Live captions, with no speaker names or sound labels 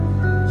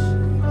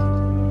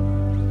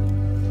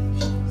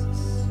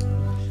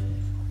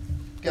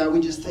God,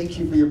 we just thank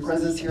you for your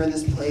presence here in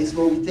this place.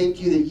 Lord, we thank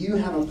you that you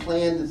have a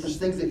plan, that there's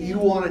things that you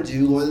want to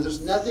do, Lord, that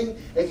there's nothing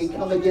that can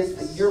come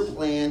against your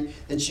plan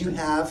that you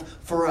have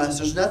for us.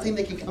 There's nothing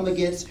that can come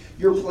against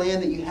your plan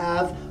that you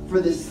have for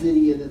this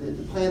city and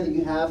the plan that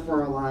you have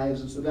for our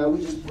lives. And so, God,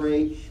 we just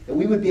pray that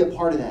we would be a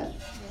part of that.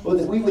 Lord,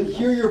 that we would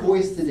hear your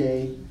voice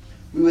today.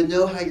 We would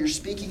know how you're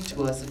speaking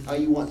to us and how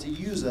you want to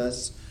use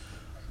us.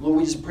 Lord,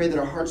 we just pray that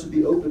our hearts would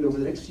be opened over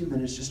the next few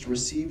minutes just to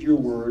receive your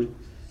word.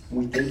 And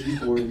we thank you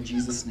for it in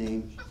Jesus'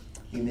 name.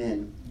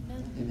 Amen.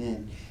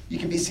 Amen. You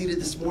can be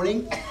seated this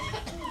morning.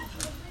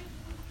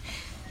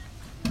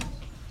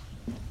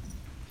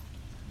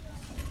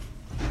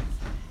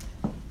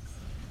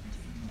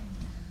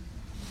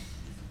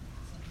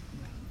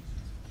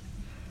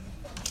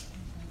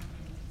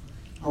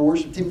 Our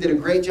worship team did a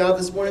great job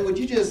this morning. Would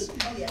you just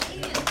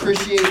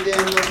appreciate them,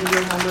 let them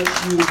know how much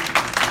you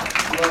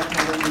love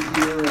having them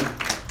here and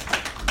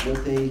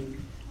what they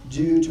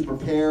do to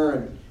prepare.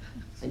 And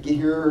I get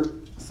here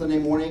Sunday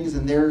mornings,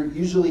 and they're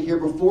usually here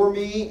before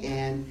me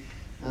and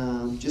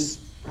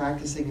just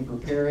practicing and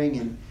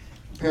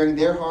preparing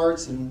their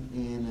hearts,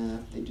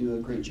 and they do a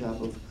great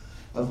job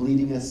of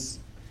leading us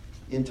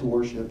into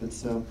worship. And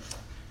so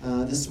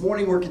this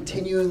morning we're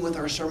continuing with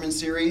our sermon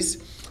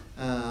series,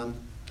 I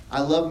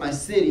Love My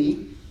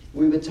City.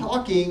 We've been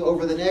talking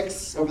over the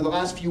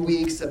last few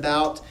weeks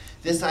about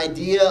this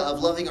idea of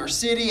loving our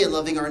city and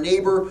loving our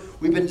neighbor.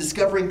 We've been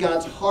discovering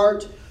God's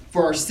heart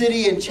for our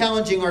city and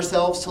challenging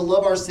ourselves to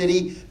love our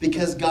city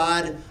because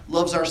God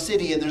loves our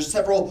city. And there's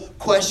several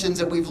questions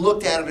that we've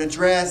looked at and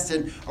addressed.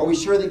 And are we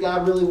sure that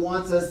God really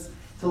wants us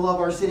to love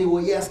our city?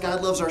 Well, yes,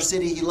 God loves our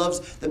city. He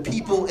loves the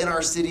people in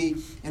our city,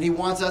 and he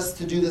wants us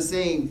to do the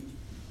same.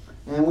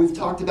 And we've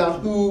talked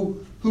about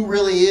who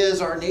really is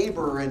our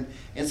neighbor, and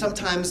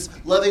sometimes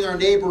loving our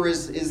neighbor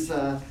is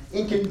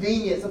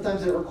inconvenient.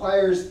 Sometimes it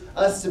requires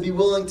us to be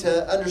willing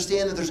to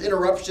understand that there's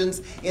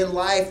interruptions in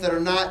life that are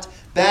not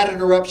bad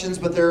interruptions,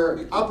 but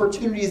they're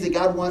opportunities that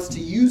God wants to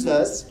use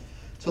us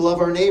to love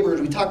our neighbors.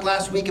 We talked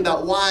last week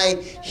about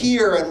why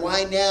here and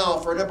why now.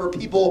 For a number of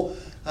people,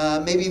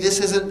 maybe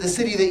this isn't the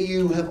city that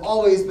you have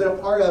always been a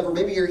part of, or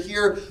maybe you're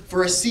here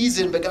for a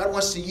season, but God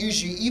wants to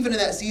use you even in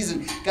that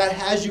season. God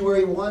has you where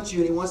he wants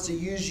you, and he wants to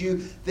use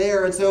you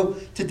there. And so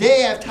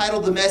today I've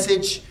titled the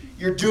message,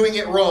 You're Doing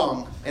It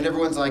Wrong. And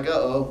everyone's like,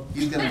 uh-oh,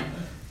 he's gonna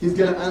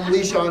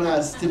unleash on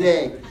us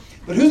today.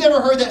 But who's ever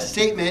heard that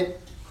statement,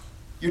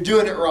 you're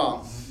doing it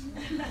wrong?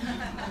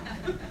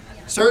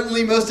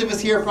 Certainly most of us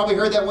here have probably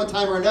heard that one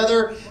time or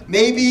another.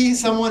 Maybe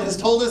someone has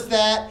told us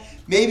that.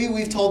 Maybe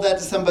we've told that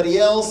to somebody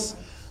else.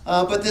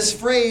 But this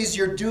phrase,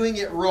 you're doing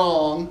it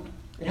wrong,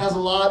 it has a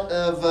lot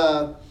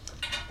of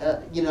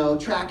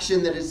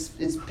traction that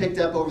it's picked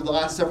up over the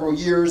last several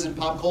years in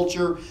pop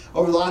culture.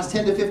 Over the last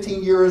 10 to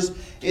 15 years,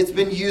 it's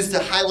been used to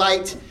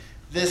highlight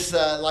this,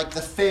 like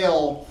the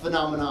fail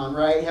phenomenon,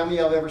 right? How many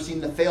of you have ever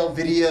seen the fail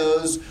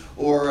videos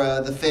or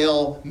the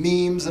fail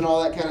memes and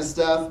all that kind of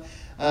stuff?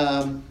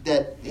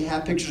 That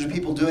have pictures of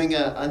people doing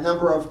a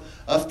number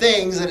of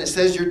things, and it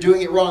says you're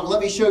doing it wrong.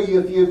 Let me show you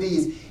a few of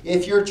these.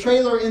 If your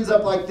trailer ends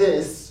up like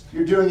this,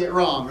 you're doing it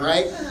wrong,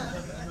 right?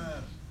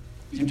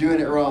 You're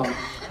doing it wrong.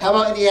 How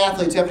about any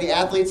athletes? Do you have any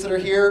athletes that are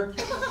here?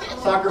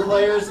 Soccer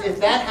players? If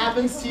that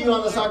happens to you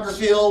on the soccer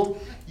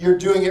field, you're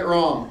doing it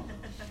wrong.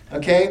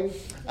 Okay?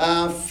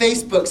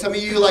 Facebook. Some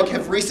of you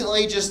have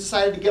recently just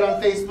decided to get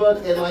on Facebook,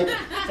 and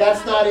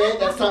that's not it.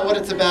 That's not what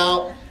it's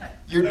about.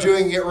 You're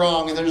doing it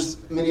wrong. And there's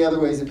many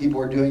other ways that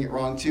people are doing it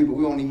wrong too, but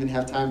we won't even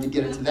have time to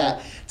get into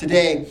that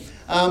today.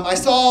 I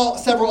saw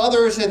several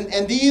others,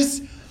 and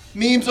these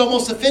memes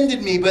almost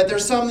offended me, but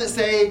there's some that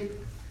say,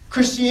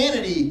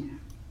 Christianity,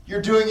 you're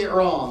doing it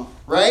wrong,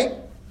 right?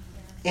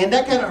 And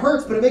that kind of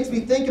hurts, but it makes me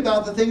think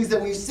about the things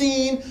that we've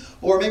seen,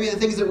 or maybe the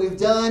things that we've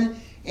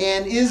done,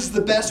 and is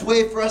the best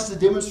way for us to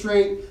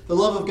demonstrate the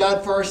love of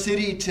God for our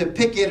city to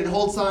picket and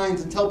hold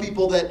signs and tell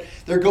people that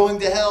they're going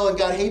to hell and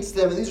God hates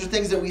them. And these are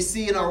things that we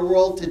see in our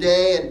world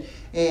today.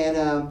 And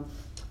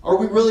are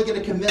we really going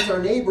to convince our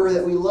neighbor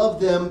that we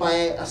love them by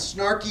a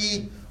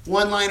snarky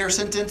one-liner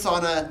sentence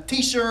on a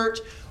t-shirt,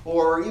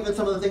 or even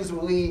some of the things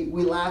that we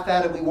laugh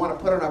at and we want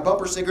to put on our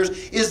bumper stickers?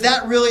 Is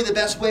that really the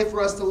best way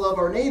for us to love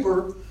our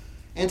neighbor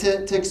and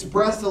to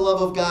express the love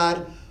of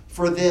God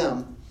for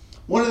them?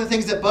 One of the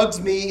things that bugs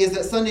me is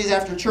that Sundays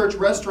after church,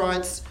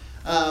 restaurants,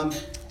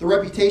 the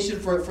reputation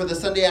for the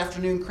Sunday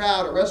afternoon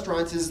crowd at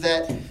restaurants is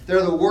that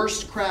they're the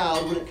worst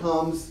crowd when it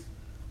comes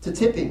to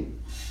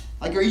tipping.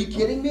 Are you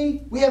kidding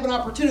me? We have an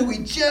opportunity. We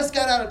just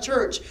got out of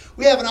church.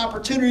 We have an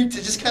opportunity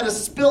to just kind of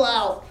spill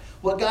out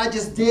what God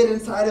just did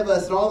inside of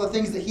us and all the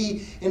things that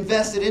he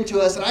invested into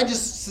us. And I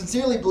just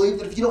sincerely believe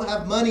that if you don't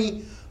have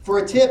money for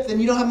a tip, then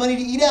you don't have money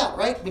to eat out,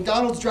 right?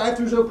 McDonald's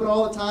drive-thrus open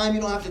all the time. You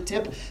don't have to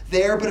tip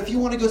there. But if you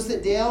want to go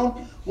sit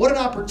down, what an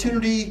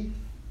opportunity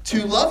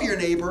to love your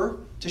neighbor,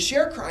 to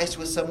share Christ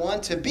with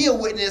someone, to be a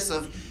witness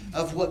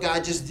of what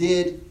God just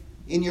did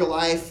in your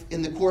life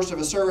in the course of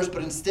a service.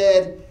 But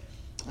instead,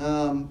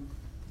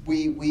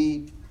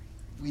 we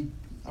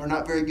are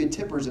not very good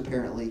tippers,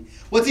 apparently.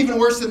 What's even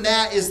worse than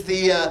that is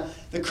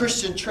the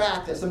Christian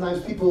tract that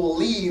sometimes people will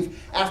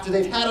leave after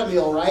they've had a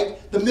meal, right?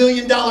 The $1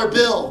 million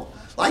bill.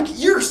 Like,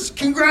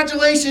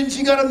 congratulations,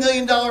 you got a $1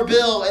 million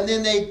bill. And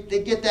then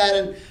they get that.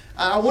 And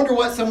I wonder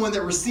what someone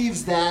that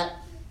receives that,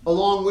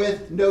 along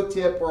with no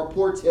tip or a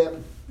poor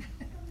tip,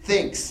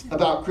 thinks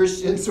about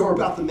Christians or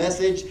about the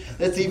message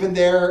that's even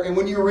there. And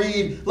when you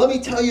read, let me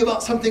tell you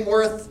about something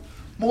worth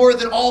more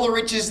than all the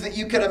riches that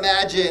you could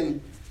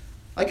imagine.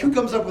 Like, who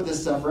comes up with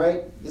this stuff,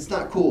 right? It's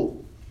not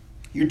cool.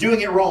 You're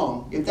doing it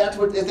wrong. If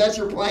that's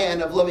your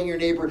plan of loving your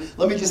neighbor,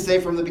 let me just say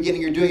from the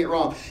beginning, you're doing it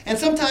wrong. And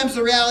sometimes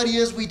the reality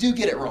is we do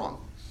get it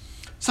wrong.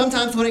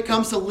 Sometimes when it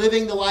comes to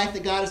living the life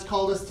that God has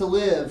called us to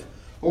live,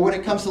 or when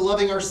it comes to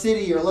loving our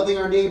city or loving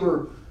our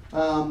neighbor,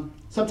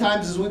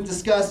 sometimes, as we've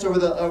discussed over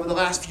the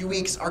last few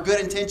weeks, our good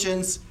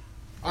intentions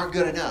aren't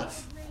good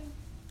enough.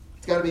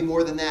 It's got to be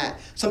more than that.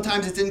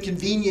 Sometimes it's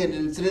inconvenient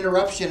and it's an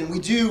interruption, and we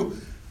do,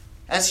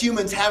 as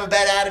humans, have a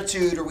bad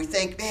attitude, or we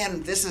think,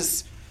 man, this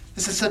is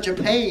such a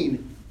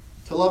pain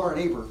to love our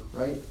neighbor,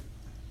 right?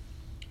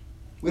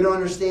 We don't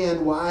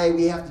understand why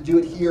we have to do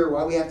it here,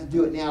 why we have to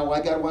do it now,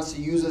 why God wants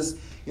to use us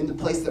in the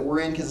place that we're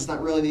in, because it's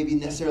not really maybe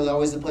necessarily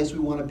always the place we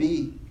want to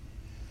be.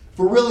 If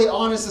we're really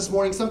honest this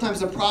morning, sometimes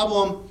the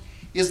problem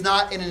is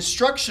not an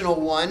instructional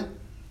one,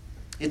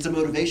 it's a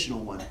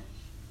motivational one.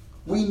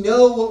 We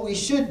know what we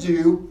should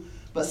do,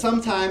 but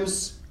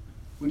sometimes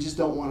we just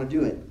don't want to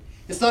do it.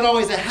 It's not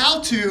always a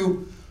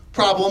how-to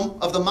problem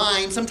of the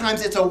mind.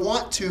 Sometimes it's a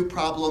want-to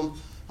problem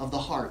of the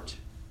heart.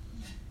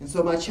 And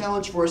so my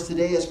challenge for us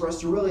today is for us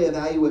to really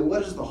evaluate,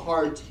 what is the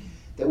heart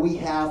that we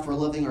have for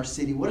loving our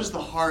city? What is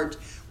the heart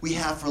we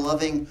have for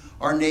loving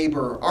our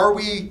neighbor? Are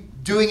we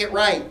doing it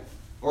right,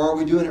 or are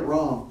we doing it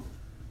wrong?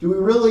 Do we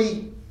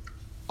really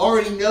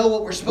already know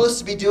what we're supposed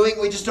to be doing?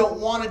 We just don't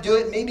want to do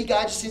it. Maybe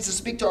God just needs to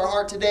speak to our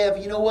heart today of,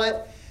 you know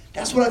what?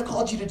 That's what I've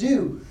called you to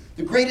do.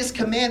 The greatest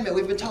commandment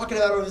we've been talking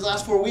about over these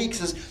last 4 weeks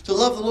is to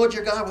love the Lord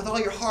your God with all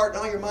your heart,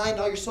 and all your mind,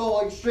 all your soul,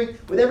 all your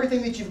strength, with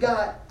everything that you've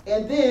got.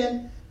 And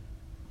then,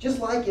 just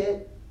like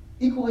it,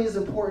 equally as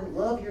important,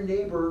 love your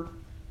neighbor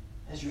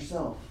as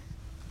yourself.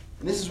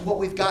 And this is what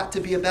we've got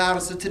to be about.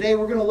 And so today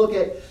we're going to look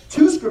at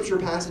 2 scripture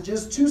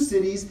passages, 2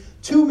 cities,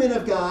 2 men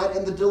of God,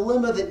 and the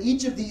dilemma that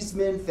each of these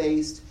men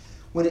faced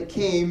when it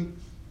came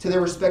to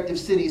their respective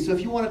cities. So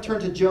if you want to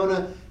turn to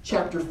Jonah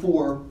chapter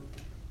 4,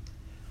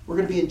 we're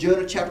going to be in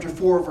Jonah chapter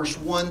 4, verse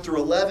 1 through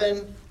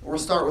 11. We'll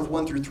start with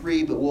 1 through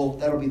 3, but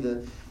that'll be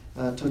the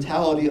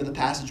totality of the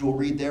passage we'll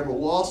read there. But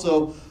we'll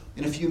also,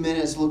 in a few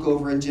minutes, look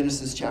over in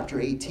Genesis chapter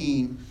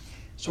 18.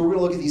 So we're going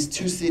to look at these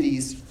 2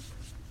 cities,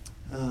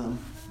 and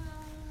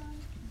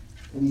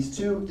these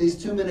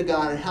two men of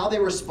God, and how they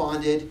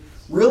responded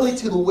really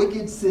to the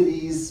wicked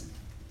cities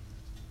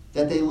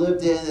that they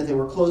lived in, that they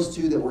were close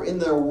to, that were in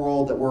their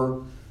world, that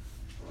were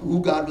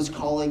who God was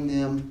calling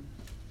them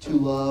to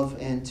love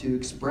and to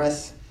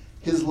express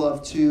his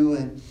love to.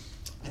 And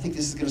I think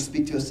this is going to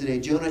speak to us today.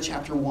 Jonah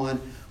chapter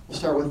 1, we'll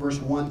start with verse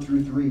 1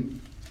 through 3.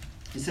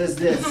 It says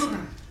this: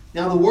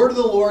 Now the word of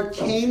the Lord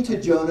came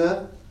to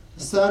Jonah,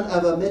 the son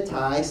of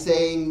Amittai,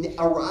 saying,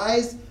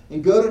 Arise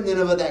and go to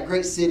Nineveh, that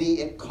great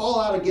city, and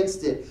call out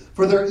against it,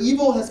 for their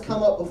evil has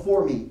come up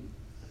before me.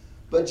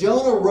 But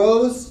Jonah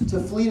rose to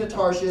flee to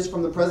Tarshish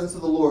from the presence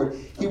of the Lord.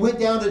 He went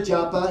down to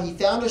Joppa. He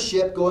found a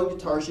ship going to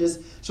Tarshish.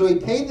 So he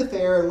paid the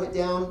fare and went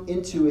down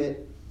into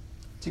it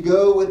to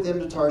go with them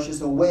to Tarshish,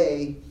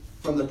 away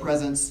from the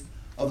presence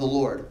of the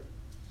Lord.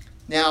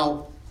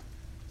 Now,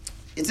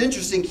 it's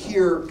interesting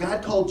here,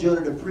 God called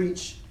Jonah to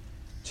preach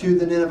to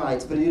the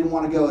Ninevites, but he didn't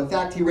want to go. In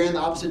fact, he ran the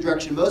opposite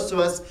direction. Most of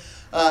us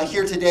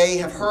here today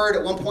have heard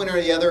at one point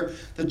or the other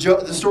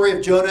the story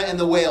of Jonah and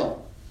the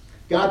whale.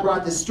 God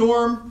brought this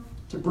storm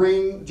to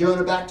bring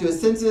Jonah back to his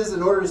senses.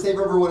 In order to save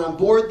everyone on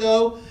board,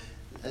 though,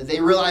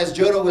 they realized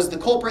Jonah was the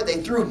culprit.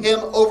 They threw him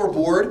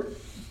overboard.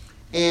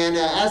 And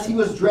as he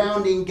was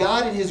drowning,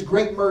 God in his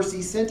great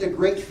mercy sent a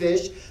great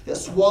fish that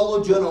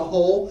swallowed Jonah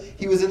whole.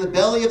 He was in the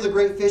belly of the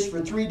great fish for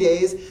 3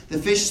 days. The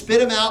fish spit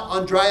him out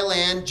on dry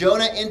land.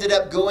 Jonah ended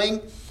up going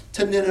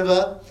to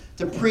Nineveh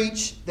to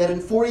preach that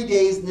in 40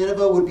 days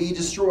Nineveh would be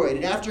destroyed.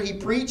 And after he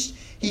preached,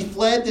 he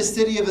fled the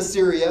city of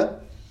Assyria.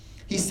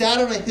 He sat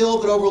on a hill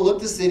that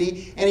overlooked the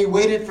city, and he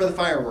waited for the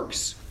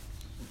fireworks.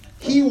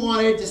 He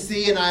wanted to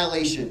see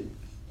annihilation.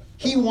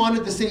 He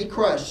wanted the city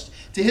crushed.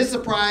 To his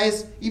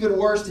surprise, even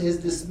worse, to his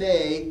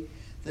dismay,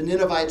 the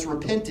Ninevites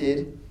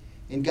repented,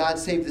 and God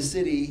saved the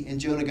city, and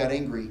Jonah got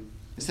angry.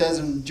 It says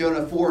in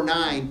Jonah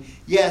 4:9,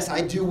 yes,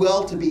 I do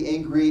well to be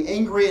angry,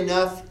 angry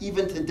enough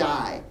even to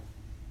die.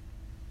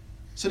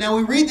 So now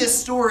we read this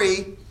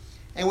story,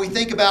 and we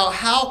think about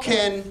how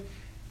can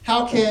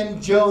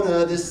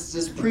Jonah,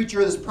 this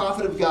preacher, this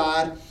prophet of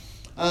God,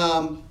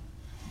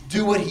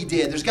 do what he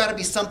did? There's got to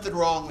be something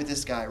wrong with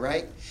this guy,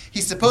 right?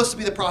 He's supposed to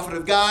be the prophet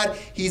of God.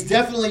 He's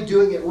definitely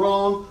doing it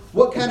wrong.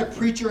 What kind of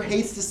preacher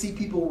hates to see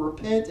people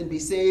repent and be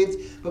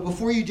saved? But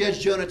before you judge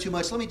Jonah too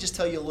much, let me just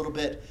tell you a little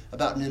bit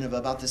about Nineveh,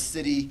 about this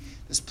city,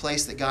 this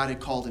place that God had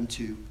called him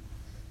to.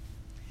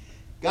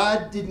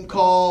 God didn't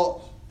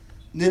call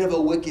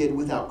Nineveh wicked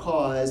without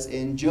cause,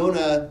 and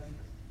Jonah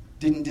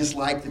didn't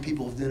dislike the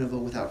people of Nineveh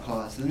without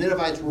cause. The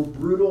Ninevites were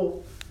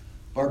brutal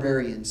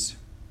barbarians.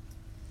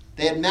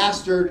 They had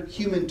mastered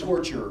human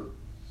torture.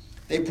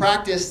 They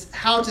practiced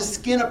how to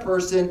skin a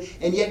person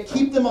and yet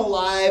keep them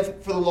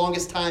alive for the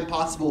longest time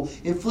possible,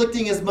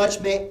 inflicting as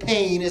much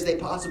pain as they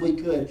possibly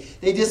could.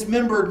 They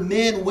dismembered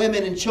men,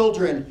 women, and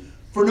children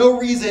for no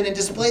reason and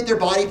displayed their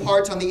body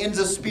parts on the ends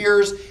of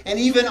spears and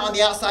even on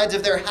the outsides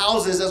of their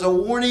houses as a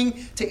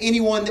warning to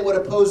anyone that would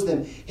oppose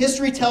them.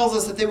 History tells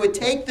us that they would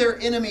take their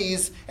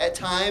enemies at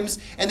times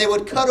and they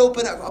would cut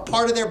open a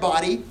part of their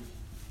body,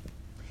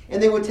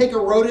 and they would take a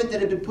rodent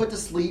that had been put to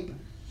sleep,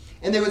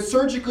 and they would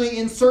surgically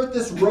insert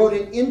this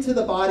rodent into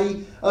the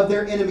body of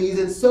their enemies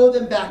and sew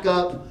them back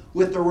up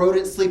with the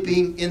rodent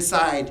sleeping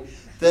inside.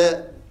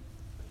 The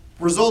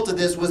result of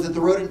this was that the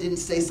rodent didn't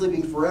stay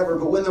sleeping forever,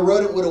 but when the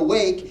rodent would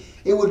awake,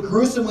 it would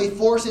gruesomely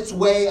force its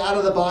way out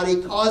of the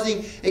body,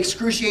 causing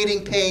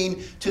excruciating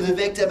pain to the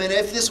victim. And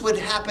if this would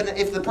happen,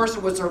 if the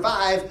person would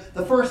survive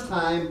the first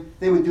time,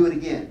 they would do it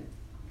again.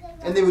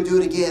 And they would do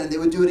it again, and they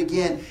would do it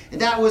again.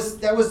 And that was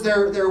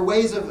their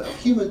ways of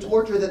human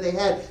torture that they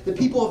had. The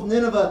people of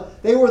Nineveh,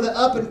 they were the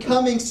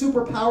up-and-coming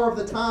superpower of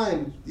the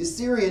time. The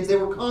Assyrians, they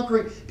were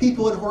conquering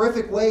people in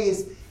horrific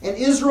ways. And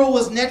Israel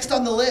was next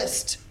on the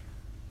list.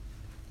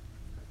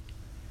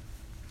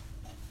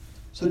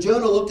 So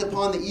Jonah looked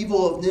upon the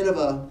evil of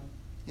Nineveh,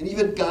 and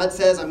even God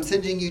says, I'm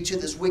sending you to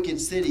this wicked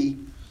city.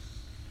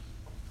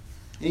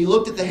 And he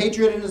looked at the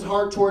hatred in his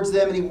heart towards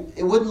them, and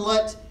he wouldn't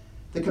let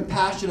the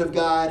compassion of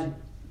God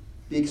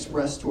be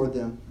expressed toward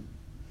them.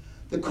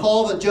 The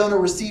call that Jonah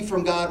received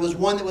from God was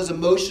one that was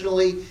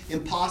emotionally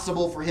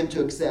impossible for him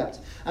to accept.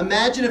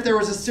 Imagine if there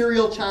was a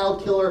serial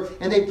child killer,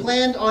 and they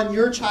planned on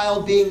your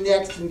child being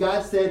next, and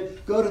God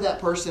said, go to that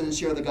person and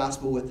share the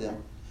gospel with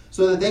them,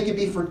 so that they could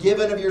be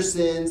forgiven of your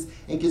sins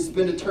and could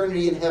spend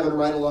eternity in heaven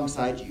right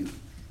alongside you.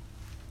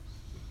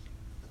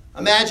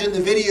 Imagine the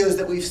videos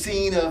that we've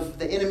seen of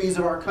the enemies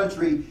of our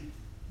country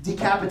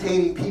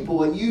decapitating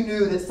people, and you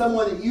knew that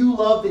someone that you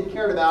loved and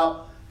cared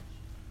about,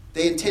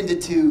 they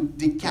intended to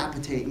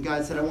decapitate. And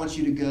God said, I want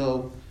you to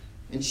go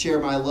and share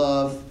my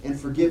love and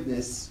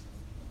forgiveness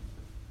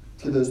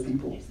to those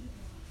people.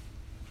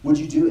 Would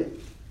you do it?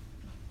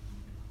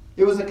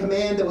 It was a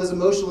command that was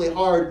emotionally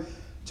hard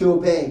to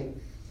obey.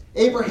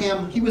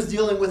 Abraham, he was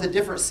dealing with a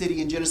different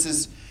city in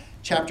Genesis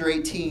chapter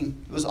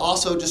 18. It was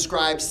also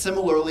described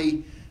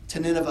similarly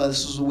to Nineveh.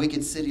 This was a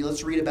wicked city.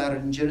 Let's read about it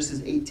in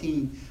Genesis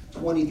 18,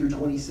 20 through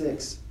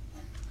 26.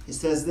 It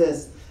says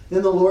this,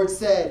 Then the Lord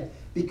said,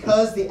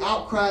 because the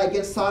outcry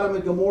against Sodom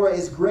and Gomorrah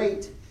is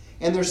great,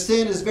 and their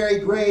sin is very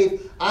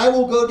grave, I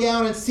will go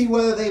down and see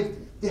whether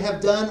they have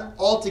done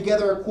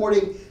altogether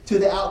according to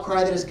the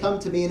outcry that has come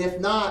to me, and if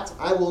not,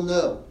 I will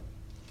know.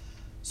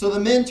 So the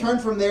men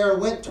turned from there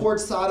and went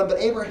towards Sodom, but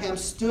Abraham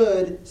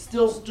still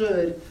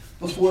stood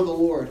before the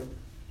Lord.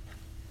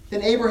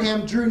 Then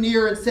Abraham drew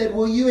near and said,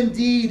 Will you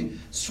indeed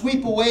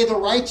sweep away the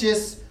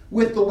righteous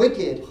with the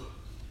wicked?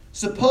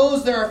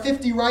 Suppose there are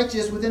 50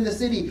 righteous within the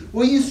city.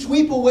 Will you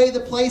sweep away the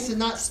place and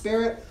not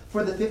spare it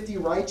for the 50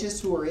 righteous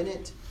who are in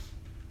it?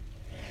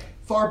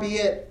 Far be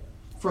it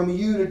from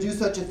you to do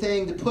such a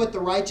thing, to put the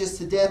righteous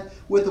to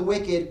death with the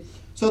wicked,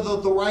 so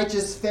that the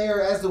righteous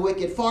fare as the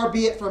wicked. Far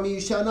be it from you.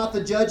 Shall not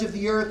the judge of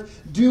the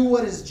earth do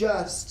what is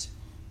just?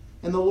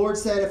 And the Lord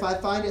said, If I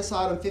find at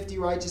Sodom 50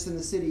 righteous in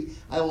the city,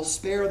 I will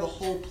spare the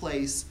whole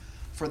place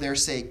for their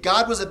sake.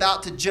 God was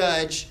about to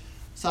judge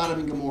Sodom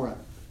and Gomorrah.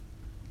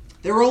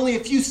 There were only a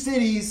few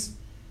cities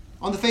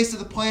on the face of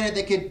the planet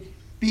that could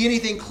be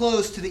anything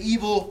close to the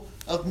evil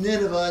of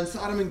Nineveh, and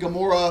Sodom and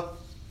Gomorrah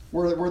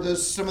were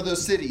some of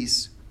those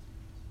cities.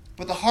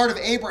 But the heart of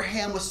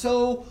Abraham was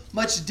so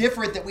much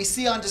different that we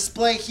see on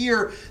display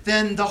here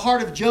than the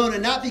heart of Jonah,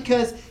 not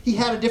because he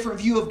had a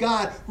different view of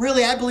God.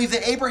 Really, I believe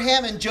that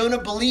Abraham and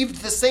Jonah believed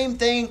the same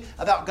thing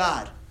about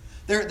God.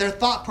 Their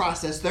thought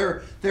process,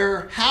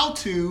 their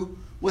how-to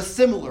was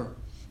similar.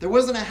 There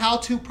wasn't a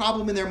how-to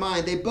problem in their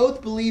mind. They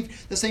both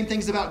believed the same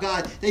things about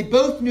God. They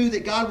both knew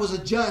that God was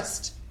a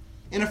just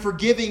and a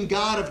forgiving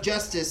God of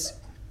justice.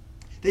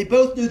 They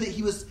both knew that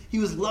he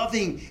was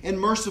loving and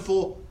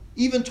merciful,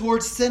 even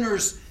towards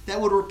sinners that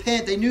would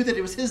repent. They knew that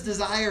it was his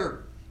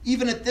desire,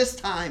 even at this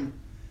time,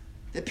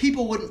 that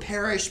people wouldn't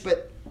perish,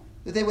 but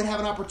that they would have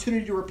an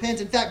opportunity to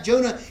repent. In fact,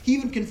 Jonah, he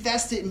even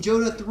confessed it in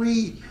Jonah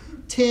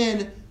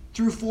 3:10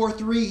 through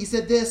 4:3. He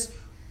said this,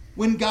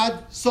 when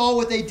God saw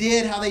what they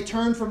did, how they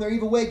turned from their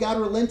evil way, God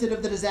relented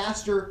of the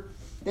disaster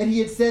that he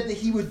had said that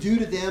he would do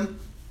to them,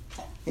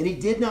 and he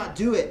did not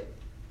do it.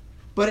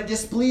 But it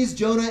displeased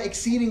Jonah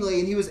exceedingly,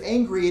 and he was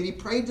angry, and he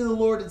prayed to the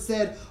Lord and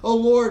said, O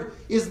Lord,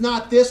 is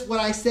not this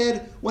what I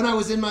said when I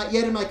was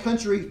yet in my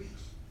country?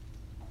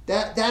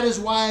 That is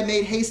why I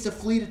made haste to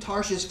flee to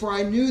Tarshish, for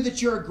I knew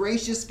that you're a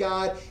gracious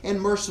God and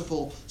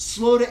merciful,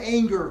 slow to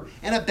anger,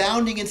 and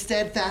abounding in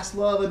steadfast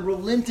love, and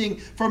relenting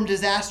from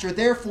disaster.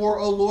 Therefore,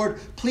 O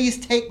Lord,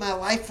 please take my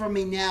life from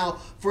me now,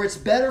 for it's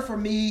better for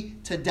me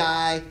to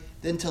die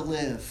than to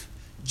live.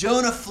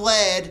 Jonah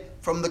fled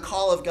from the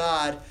call of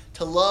God to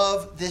to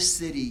love this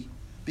city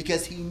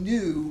because he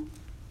knew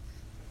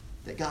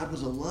that God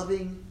was a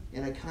loving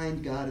and a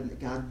kind God and that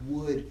God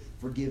would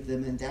forgive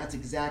them. And that's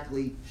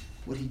exactly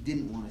what he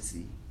didn't want to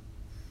see.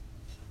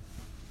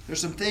 There's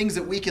some things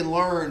that we can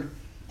learn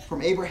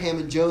from Abraham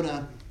and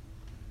Jonah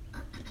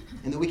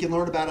and that we can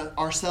learn about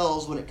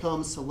ourselves when it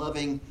comes to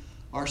loving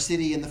our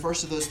city. And the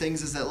first of those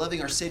things is that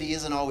loving our city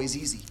isn't always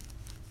easy.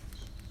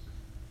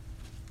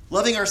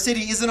 Loving our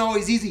city isn't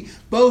always easy.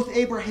 Both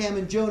Abraham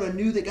and Jonah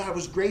knew that God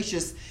was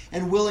gracious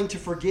and willing to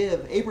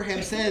forgive.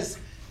 Abraham says,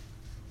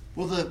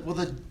 will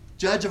the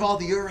judge of all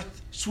the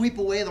earth sweep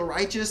away the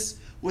righteous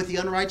with the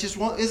unrighteous?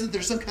 Well, isn't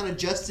there some kind of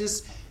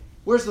justice?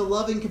 Where's the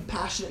loving,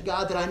 compassionate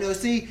God that I know?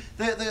 See,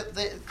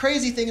 the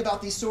crazy thing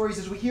about these stories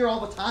is we hear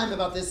all the time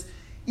about this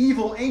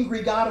evil,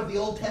 angry God of the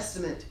Old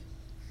Testament.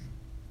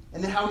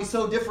 And then how he's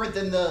so different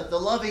than the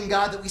loving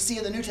God that we see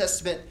in the New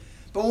Testament.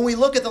 But when we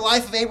look at the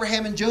life of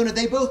Abraham and Jonah,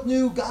 they both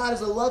knew God is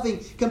a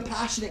loving,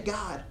 compassionate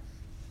God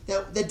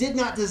that did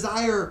not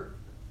desire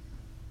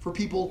for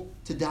people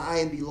to die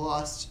and be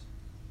lost,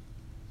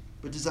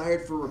 but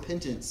desired for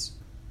repentance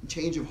and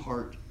change of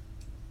heart.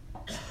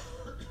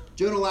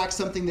 Jonah lacked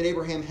something that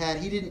Abraham had.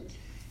 He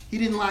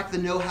didn't lack the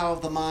know-how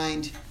of the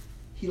mind.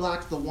 He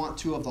lacked the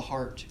want-to of the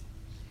heart.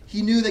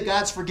 He knew that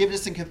God's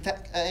forgiveness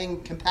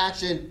and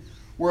compassion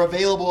were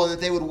available and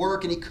that they would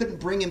work, and he couldn't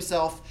bring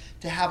himself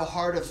to have a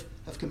heart of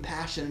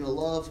compassion and a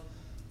love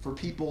for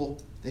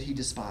people that he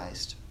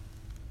despised.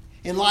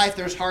 In life,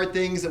 there's hard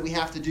things that we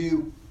have to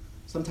do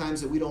sometimes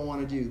that we don't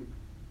want to do.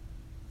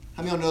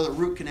 How many of you know that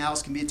root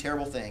canals can be a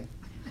terrible thing?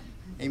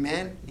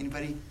 Amen?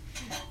 Anybody?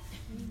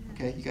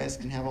 Okay, you guys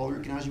can have all the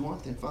root canals you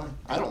want then, fine.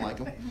 I don't like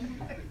them.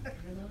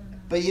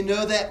 But you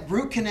know that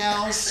root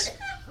canals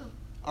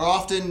are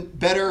often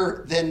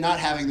better than not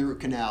having the root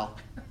canal.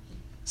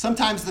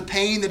 Sometimes the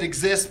pain that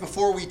exists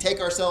before we take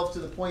ourselves to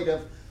the point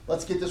of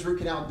let's get this root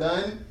canal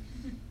done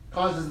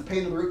causes the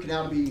pain of the root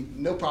canal to be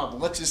no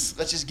problem. Let's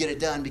just get it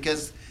done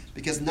because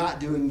not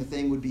doing the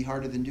thing would be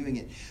harder than doing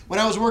it. When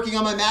I was working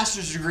on my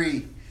master's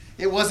degree,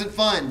 it wasn't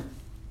fun.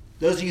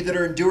 Those of you that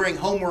are enduring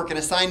homework and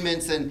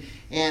assignments and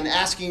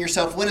asking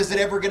yourself, when is it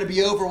ever going to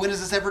be over? When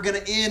is this ever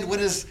going to end? When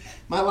is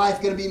my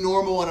life going to be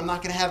normal and I'm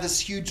not going to have this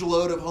huge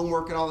load of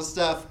homework and all this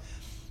stuff?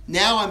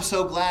 Now I'm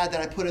so glad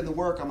that I put in the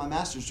work on my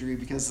master's degree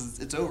because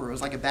it's over. It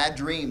was like a bad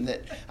dream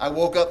that I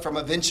woke up from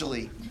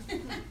eventually.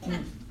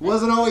 It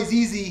wasn't always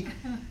easy,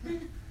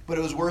 but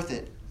it was worth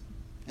it.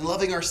 And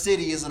loving our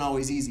city isn't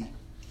always easy.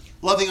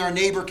 Loving our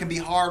neighbor can be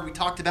hard. We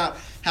talked about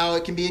how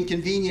it can be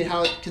inconvenient,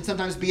 how it can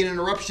sometimes be an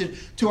interruption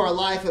to our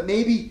life. But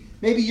maybe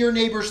your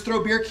neighbors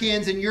throw beer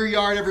cans in your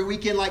yard every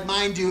weekend like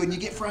mine do, and you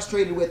get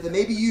frustrated with them.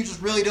 Maybe you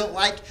just really don't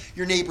like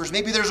your neighbors.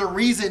 Maybe there's a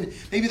reason.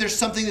 Maybe there's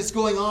something that's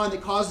going on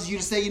that causes you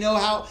to say, you know,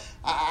 how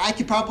I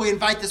could probably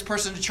invite this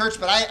person to church,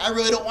 but I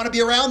really don't want to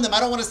be around them. I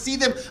don't want to see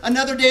them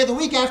another day of the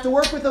week. I have to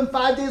work with them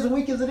 5 days a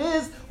week as it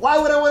is. Why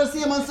would I want to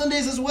see them on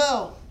Sundays as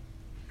well?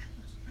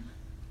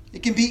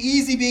 It can be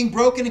easy being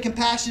broken and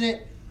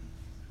compassionate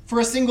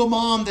for a single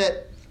mom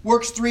that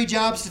works 3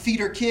 jobs to feed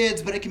her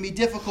kids, but it can be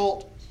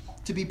difficult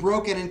to be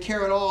broken and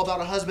care at all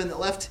about a husband that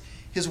left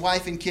his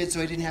wife and kids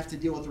so he didn't have to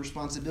deal with the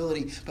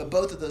responsibility. But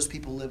both of those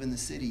people live in the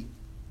city.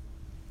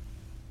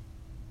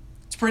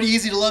 It's pretty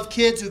easy to love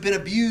kids who've been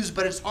abused,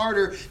 but it's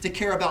harder to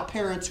care about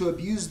parents who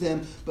abuse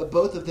them, but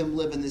both of them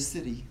live in this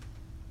city.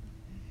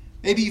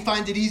 Maybe you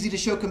find it easy to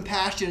show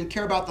compassion and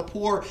care about the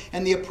poor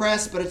and the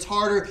oppressed, but it's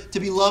harder to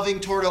be loving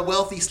toward a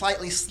wealthy,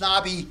 slightly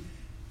snobby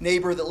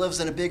neighbor that lives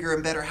in a bigger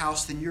and better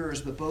house than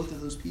yours, but both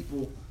of those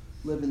people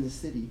live in the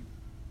city.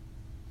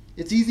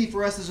 It's easy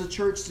for us as a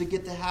church to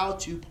get the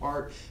how-to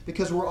part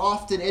because we're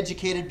often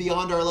educated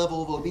beyond our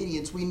level of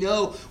obedience. We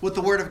know what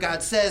the Word of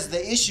God says.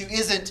 The issue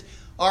isn't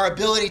our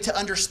ability to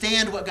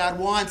understand what God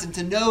wants and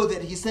to know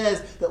that He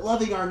says that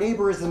loving our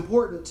neighbor is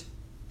important.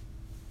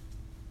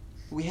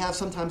 We have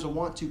sometimes a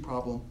want-to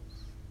problem.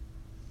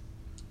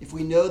 If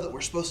we know that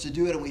we're supposed to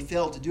do it and we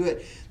fail to do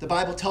it, the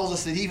Bible tells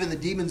us that even the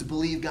demons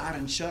believe God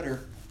and shudder.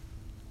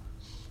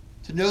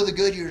 To know the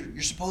good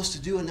you're supposed to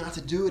do and not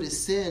to do it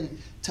is sin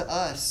to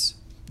us.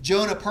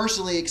 Jonah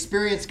personally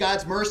experienced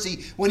God's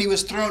mercy when he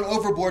was thrown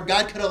overboard.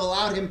 God could have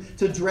allowed him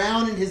to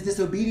drown in his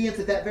disobedience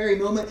at that very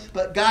moment,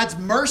 but God's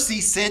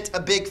mercy sent a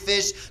big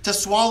fish to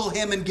swallow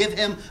him and give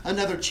him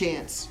another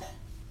chance.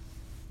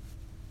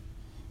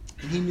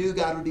 And he knew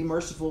God would be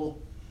merciful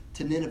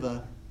to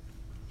Nineveh.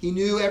 He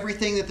knew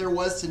everything that there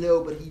was to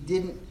know, but he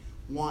didn't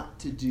want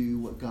to do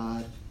what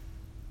God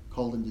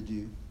called him to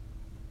do.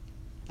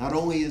 Not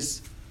only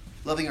is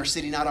loving our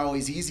city not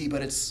always easy,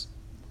 but it's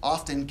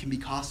often can be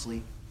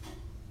costly.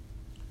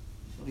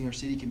 Loving our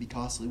city can be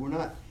costly. We're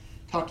not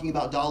talking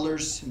about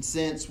dollars and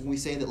cents when we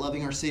say that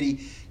loving our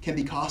city can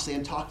be costly.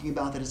 I'm talking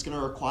about that it's going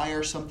to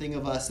require something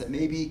of us that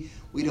maybe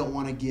we don't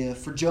want to give.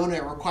 For Jonah,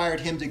 it required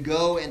him to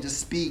go and to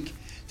speak,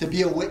 to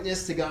be a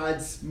witness to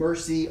God's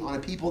mercy on a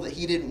people that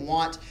he didn't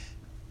want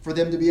for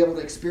them to be able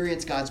to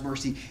experience God's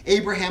mercy.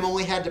 Abraham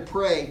only had to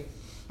pray,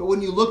 But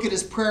when you look at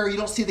his prayer, you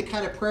don't see the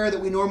kind of prayer that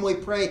we normally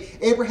pray.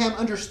 Abraham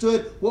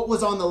understood what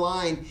was on the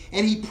line,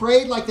 and he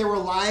prayed like there were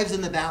lives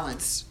in the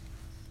balance.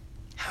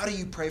 How do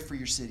you pray for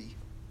your city?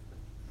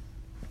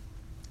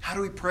 How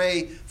do we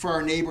pray for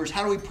our neighbors?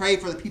 How do we pray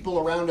for the people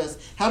around us?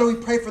 How do we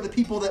pray for the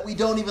people that we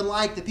don't even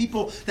like, the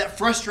people that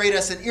frustrate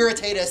us and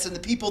irritate us, and the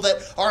people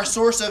that are a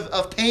source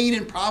of pain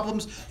and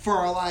problems for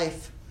our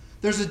life?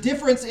 There's a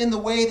difference in the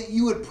way that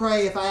you would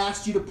pray if I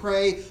asked you to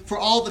pray for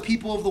all the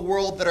people of the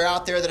world that are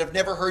out there that have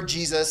never heard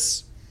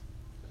Jesus,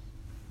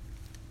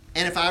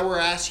 and if I were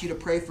to ask you to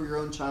pray for your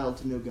own child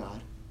to know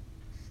God.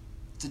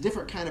 It's a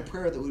different kind of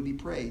prayer that would be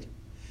prayed.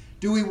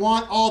 Do we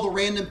want all the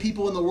random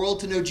people in the world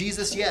to know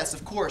Jesus? Yes,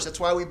 of course. That's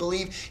why we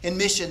believe in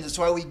missions. That's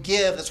why we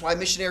give. That's why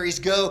missionaries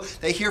go.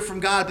 They hear from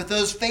God. But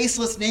those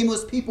faceless,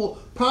 nameless people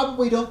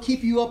probably don't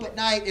keep you up at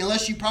night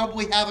unless you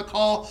probably have a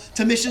call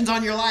to missions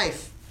on your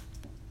life.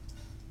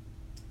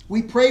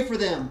 We pray for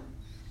them,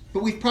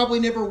 but we've probably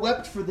never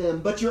wept for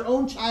them. But your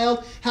own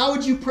child, how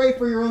would you pray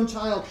for your own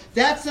child?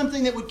 That's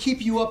something that would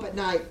keep you up at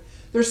night.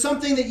 There's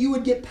something that you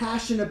would get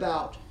passionate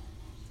about.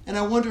 And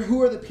I wonder,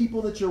 who are the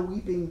people that you're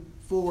weeping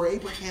for?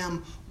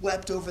 Abraham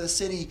wept over the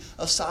city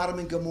of Sodom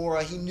and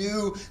Gomorrah. He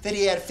knew that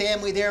he had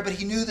family there, but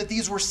he knew that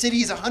these were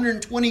cities,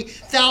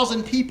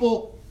 120,000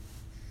 people.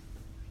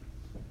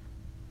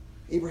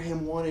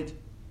 Abraham wanted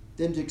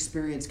them to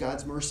experience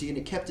God's mercy, and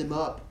it kept him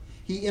up.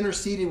 He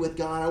interceded with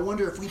God. I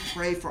wonder if we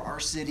pray for our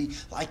city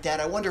like that.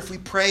 I wonder if we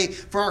pray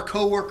for our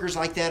coworkers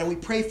like that, and we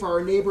pray for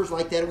our neighbors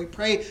like that, and we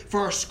pray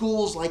for our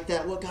schools like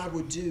that, what God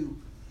would do.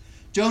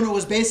 Jonah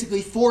was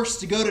basically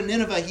forced to go to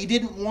Nineveh. He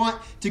didn't want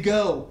to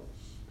go.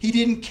 He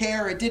didn't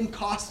care. It didn't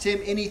cost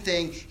him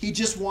anything. He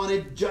just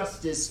wanted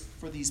justice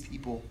for these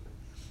people.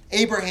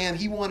 Abraham,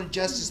 he wanted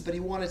justice, but he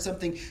wanted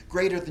something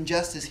greater than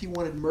justice. He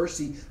wanted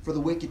mercy for the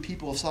wicked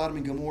people of Sodom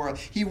and Gomorrah.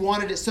 He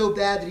wanted it so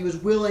bad that he was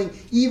willing,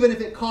 even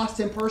if it cost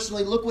him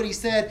personally. Look what he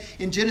said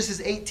in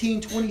Genesis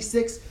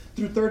 18:26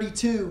 through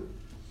 32.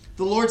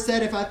 The Lord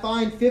said, if I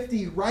find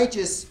 50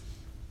 righteous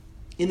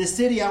in the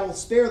city, I will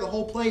spare the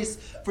whole place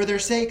for their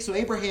sake. So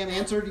Abraham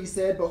answered, he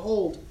said,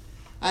 behold,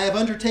 I have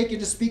undertaken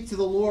to speak to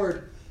the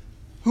Lord.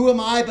 Who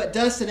am I but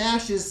dust and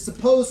ashes?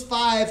 Suppose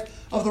 5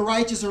 of the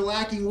righteous are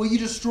lacking. Will you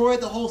destroy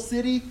the whole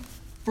city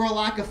for a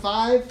lack of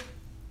 5?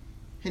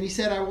 And he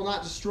said, I will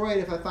not destroy it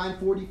if I find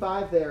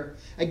 45 there.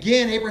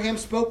 Again, Abraham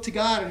spoke to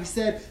God, and he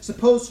said,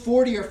 suppose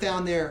 40 are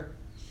found there.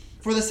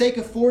 For the sake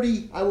of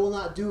 40, I will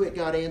not do it,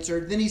 God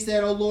answered. Then he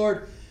said, O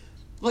Lord,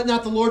 let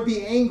not the Lord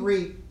be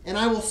angry, and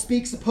I will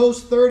speak.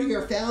 Suppose 30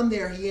 are found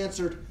there, he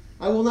answered.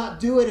 I will not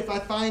do it if I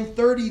find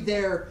 30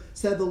 there,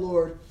 said the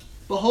Lord.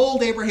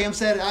 Behold, Abraham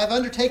said, I have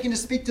undertaken to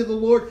speak to the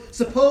Lord.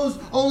 Suppose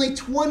only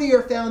 20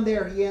 are found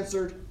there, he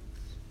answered.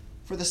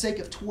 For the sake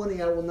of 20,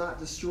 I will not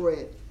destroy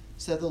it,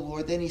 said the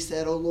Lord. Then he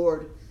said, O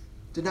Lord,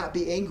 do not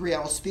be angry,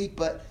 I will speak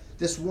but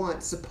this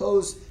once.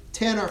 Suppose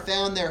 10 are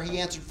found there, he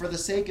answered. For the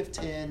sake of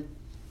 10,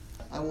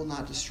 I will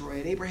not destroy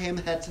it. Abraham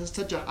had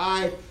such a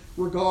high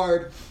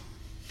regard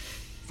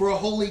for a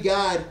holy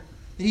God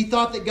that he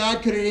thought that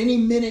God could at any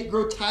minute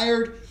grow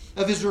tired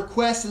of his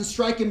requests and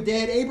strike him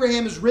dead.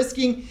 Abraham is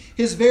risking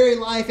his very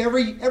life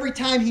every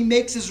time he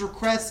makes his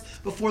requests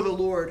before the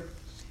Lord.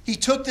 He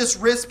took this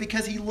risk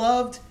because he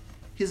loved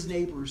his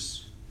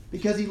neighbors,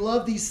 because he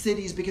loved these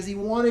cities, because he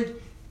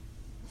wanted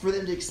for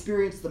them to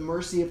experience the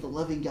mercy of the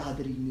loving God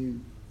that he knew.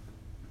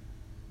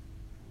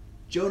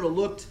 Jonah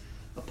looked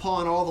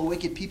upon all the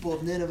wicked people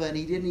of Nineveh, and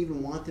he didn't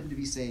even want them to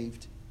be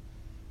saved.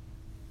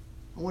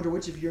 I wonder,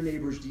 which of your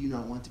neighbors do you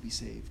not want to be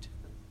saved?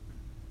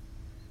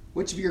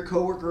 Which of your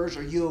coworkers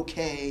are you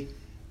okay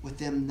with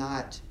them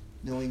not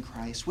knowing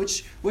Christ?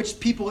 Which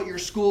people at your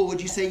school would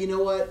you say, you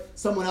know what,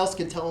 someone else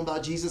can tell them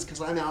about Jesus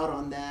because I'm out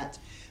on that?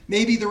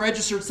 Maybe the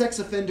registered sex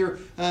offender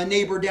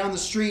neighbor down the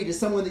street is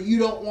someone that you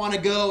don't want to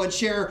go and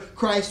share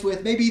Christ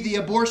with. Maybe the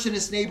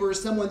abortionist neighbor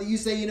is someone that you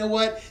say, you know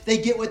what, they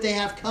get what they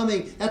have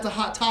coming. That's a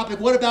hot topic.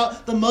 What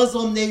about the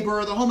Muslim neighbor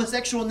or the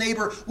homosexual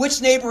neighbor?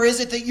 Which neighbor is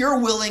it that you're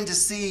willing to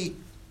see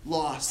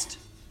lost?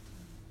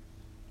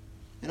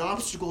 An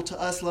obstacle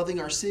to us loving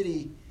our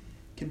city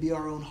can be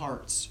our own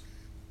hearts.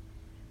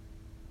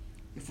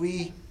 If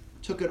we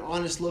took an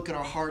honest look at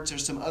our hearts,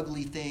 there's some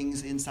ugly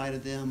things inside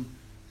of them.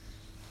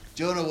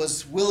 Jonah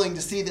was willing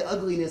to see the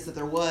ugliness that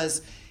there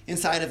was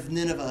inside of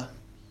Nineveh.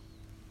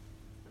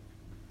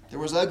 There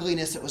was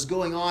ugliness that was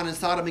going on in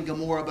Sodom and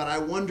Gomorrah, but I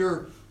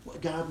wonder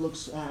what God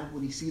looks at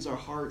when he sees our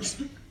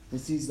hearts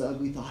and sees the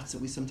ugly thoughts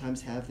that we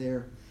sometimes have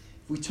there.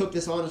 If we took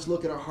this honest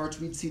look at our hearts,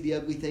 we'd see the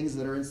ugly things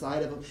that are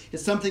inside of them.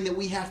 It's something that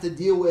we have to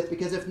deal with,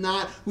 because if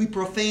not, we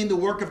profane the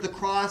work of the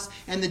cross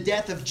and the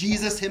death of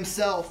Jesus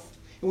himself.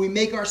 And we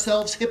make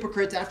ourselves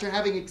hypocrites after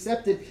having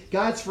accepted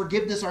God's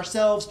forgiveness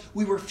ourselves.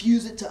 We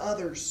refuse it to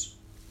others.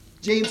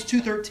 James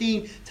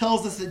 2:13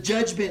 tells us that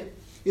judgment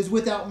is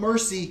without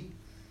mercy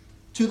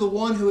to the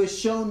one who has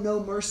shown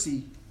no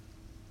mercy.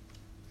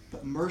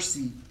 But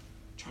mercy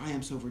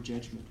triumphs over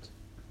judgment.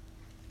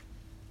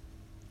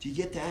 Do you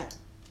get that?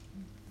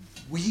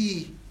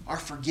 We are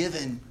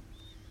forgiven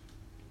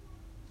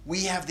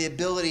we have the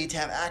ability to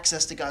have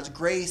access to God's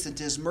grace and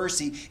to His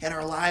mercy in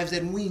our lives,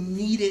 and we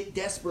need it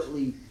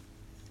desperately.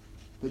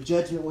 But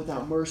judgment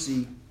without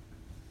mercy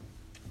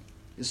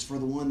is for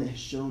the one that has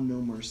shown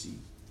no mercy.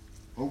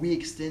 Are we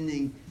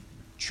extending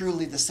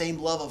truly the same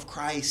love of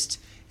Christ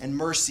and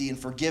mercy and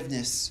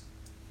forgiveness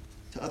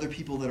to other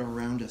people that are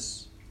around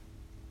us?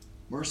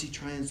 Mercy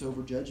triumphs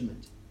over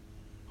judgment.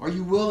 Are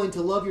you willing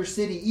to love your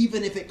city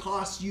even if it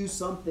costs you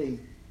something?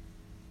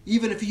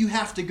 Even if you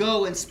have to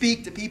go and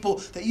speak to people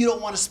that you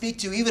don't want to speak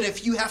to, even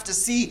if you have to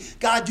see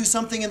God do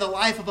something in the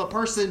life of a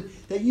person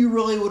that you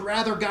really would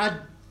rather God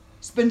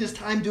spend His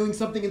time doing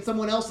something in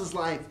someone else's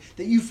life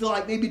that you feel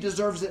like maybe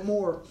deserves it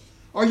more.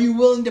 Are you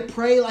willing to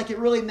pray like it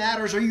really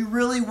matters? Are you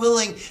really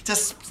willing to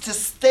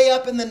stay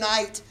up in the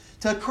night,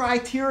 to cry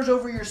tears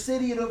over your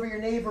city and over your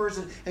neighbors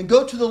and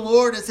go to the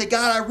Lord and say,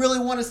 God, I really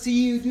want to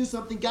see you do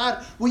something.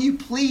 God, will you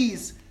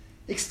please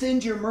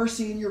extend your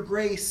mercy and your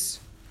grace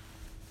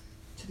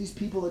to these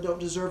people that don't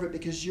deserve it,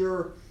 because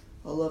you're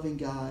a loving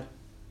God.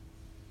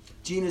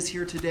 Gina's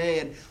here today,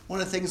 and one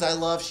of the things I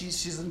love,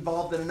 she's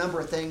involved in a number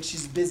of things.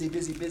 She's a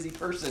busy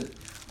person.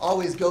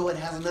 Always going,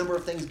 has a number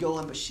of things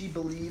going, but she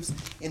believes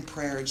in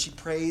prayer, and she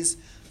prays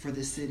for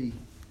this city.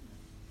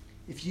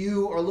 If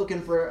you are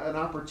looking for an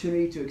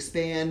opportunity to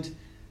expand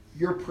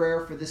your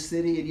prayer for this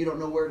city and you don't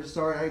know where to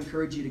start, I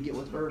encourage you to get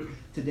with her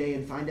today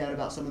and find out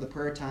about some of the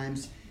prayer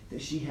times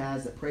that she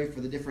has that pray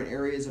for the different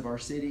areas of our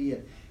city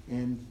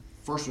and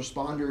first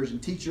responders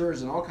and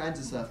teachers and all kinds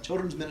of stuff,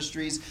 children's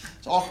ministries,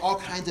 so all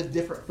kinds of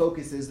different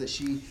focuses that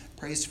she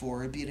prays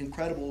for. It'd be an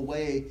incredible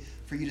way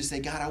for you to say,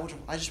 God,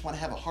 I just want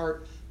to have a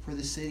heart for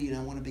the city, and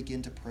I want to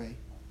begin to pray.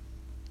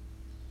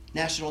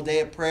 National Day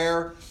of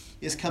Prayer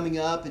is coming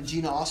up, and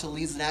Gina also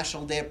leads the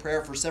National Day of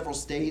Prayer for several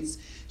states.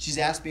 She's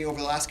asked me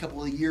over the last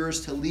couple of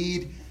years to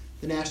lead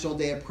the National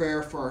Day of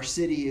Prayer for our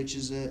city, which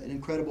is an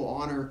incredible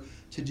honor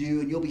to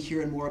do, and you'll be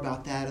hearing more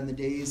about that in the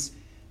days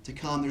to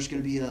come. There's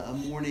going to be a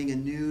morning, a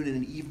noon, and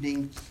an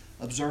evening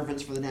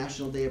observance for the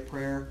National Day of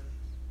Prayer.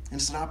 And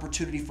it's an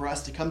opportunity for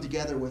us to come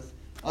together with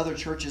other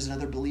churches and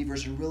other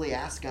believers and really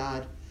ask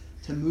God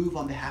to move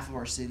on behalf of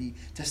our city,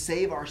 to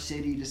save our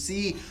city, to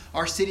see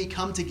our city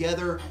come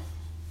together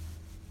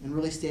and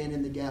really stand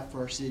in the gap for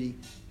our city.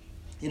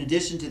 In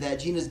addition to that,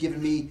 Gina's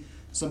given me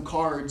some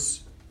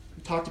cards.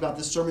 We talked about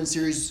this sermon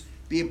series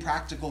being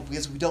practical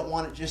because we don't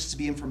want it just to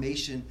be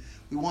information.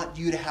 We want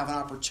you to have an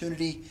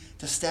opportunity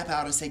to step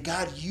out and say,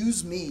 God,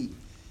 use me.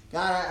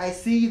 God, I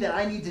see that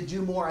I need to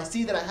do more. I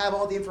see that I have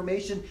all the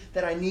information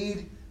that I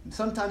need. And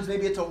sometimes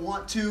maybe it's a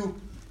want to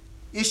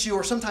issue,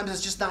 or sometimes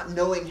it's just not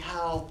knowing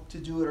how to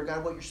do it, or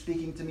God, what you're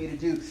speaking to me to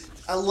do.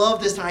 I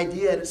love this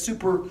idea, and it's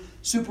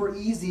super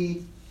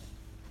easy,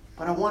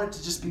 but I want it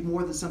to just be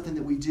more than something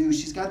that we do.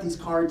 She's got these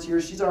cards here.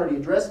 She's already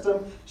addressed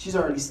them. She's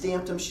already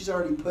stamped them. She's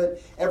already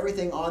put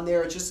everything on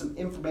there. It's just some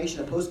information,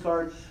 a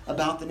postcard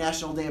about the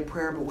National Day of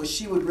Prayer. But what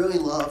she would really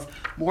love,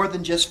 more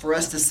than just for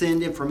us to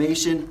send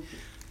information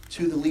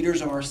to the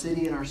leaders of our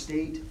city and our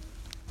state,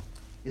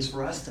 is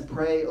for us to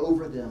pray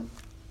over them,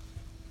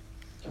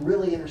 to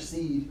really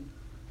intercede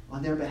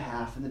on their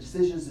behalf and the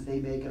decisions that they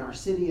make in our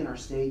city and our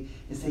state,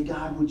 and say,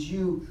 God, would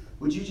you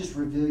just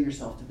reveal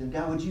yourself to them?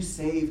 God, would you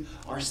save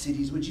our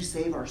cities? Would you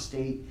save our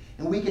state?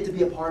 And we get to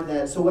be a part of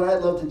that. So what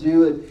I'd love to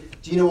do,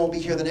 and Gina won't be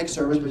here the next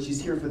service, but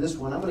she's here for this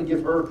one. I'm going to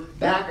give her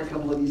back a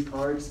couple of these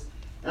cards.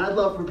 And I'd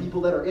love for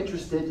people that are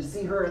interested to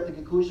see her at the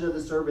conclusion of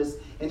the service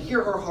and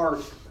hear her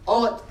heart.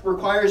 All it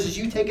requires is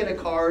you taking a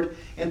card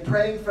and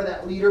praying for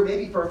that leader,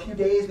 maybe for a few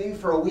days, maybe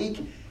for a week,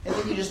 and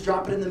then you just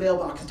drop it in the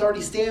mailbox. It's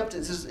already stamped.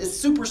 It's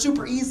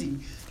super easy.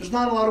 There's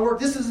not a lot of work.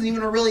 This isn't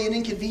even really an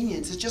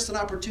inconvenience. It's just an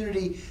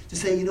opportunity to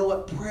say, you know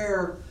what,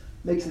 prayer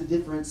makes a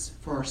difference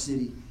for our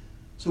city.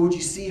 So would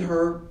you see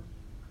her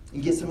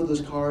and get some of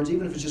those cards,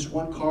 even if it's just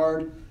one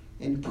card,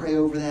 and pray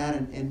over that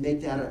and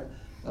make that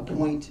a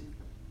point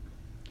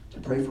to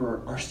pray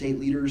for our state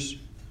leaders.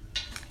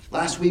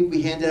 Last week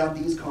we handed out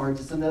these cards.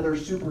 It's another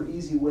super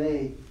easy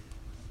way.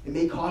 It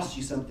may cost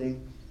you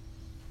something,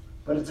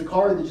 but it's a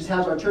card that just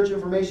has our church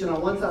information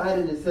on one side,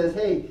 and it says,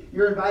 hey,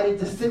 you're invited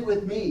to sit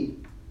with me.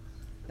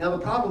 Now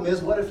the problem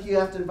is, what if you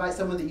have to invite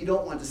someone that you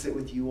don't want to sit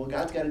with you? Well,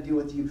 God's got to deal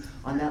with you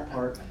on that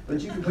part.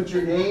 But you can put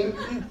your name.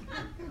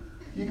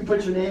 You can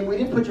put your name. We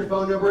didn't put your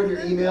phone number and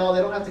your email. They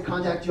don't have to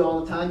contact you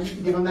all the time. You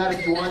can give them that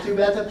if you want to, but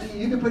that's up to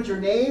you. You can put your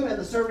name and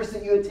the service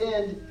that you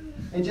attend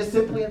and just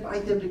simply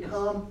invite them to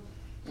come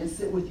and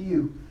sit with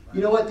you.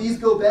 You know what these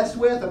go best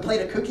with? A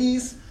plate of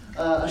cookies,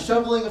 a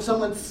shoveling of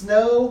someone's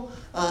snow,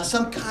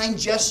 some kind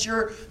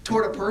gesture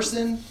toward a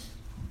person.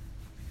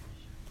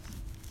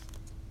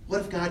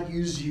 What if God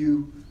used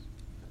you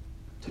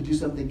to do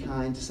something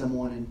kind to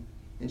someone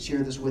and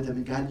share this with them,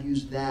 and God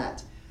used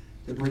that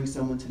to bring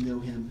someone to know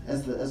Him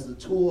as the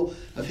tool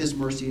of His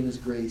mercy and His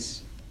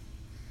grace?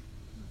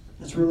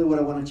 That's really what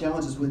I want to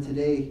challenge us with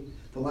today.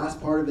 The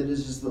last part of it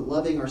is just that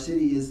loving our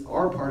city is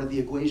our part of the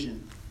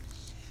equation.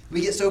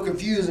 We get so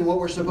confused in what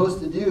we're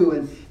supposed to do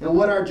and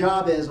what our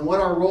job is and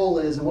what our role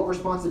is and what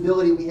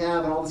responsibility we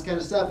have and all this kind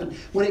of stuff. And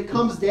when it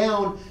comes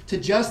down to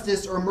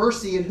justice or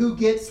mercy and who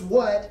gets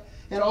what,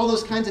 and all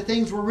those kinds of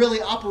things, we're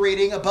really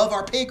operating above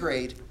our pay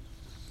grade.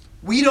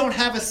 We don't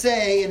have a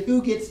say in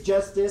who gets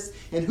justice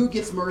and who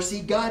gets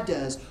mercy. God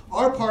does.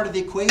 Our part of the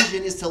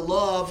equation is to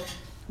love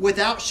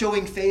without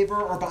showing favor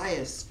or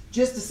bias.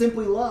 Just to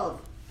simply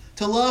love.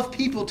 To love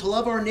people, to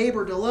love our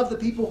neighbor, to love the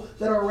people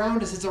that are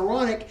around us. It's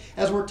ironic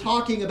as we're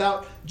talking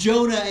about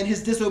Jonah and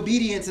his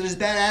disobedience and his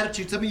bad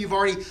attitude. Some of you have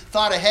already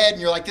thought ahead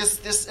and you're like,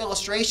 this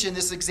illustration,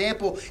 this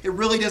example, it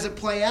really doesn't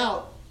play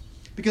out.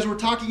 Because we're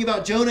talking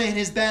about Jonah and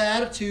his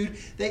bad attitude,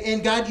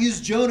 and God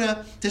used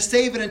Jonah to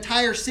save an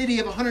entire city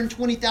of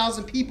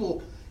 120,000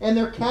 people and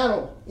their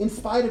cattle in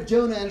spite of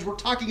Jonah. And we're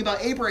talking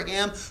about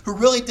Abraham, who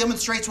really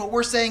demonstrates what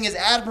we're saying is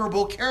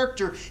admirable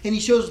character. And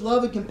he shows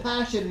love and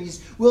compassion, and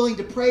he's willing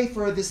to pray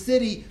for the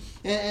city,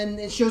 and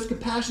it shows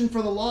compassion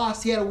for the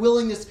lost. He had a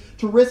willingness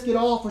to risk it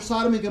all for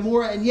Sodom and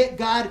Gomorrah, and yet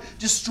God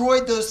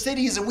destroyed those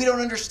cities, and we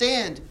don't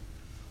understand.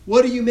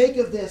 What do you make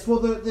of this? Well,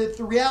 the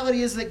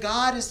reality is that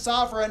God is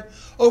sovereign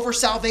over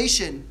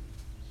salvation.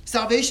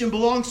 Salvation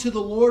belongs to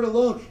the Lord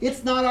alone.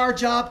 It's not our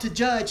job to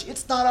judge.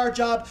 It's not our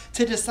job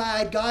to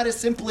decide. God has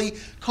simply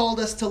called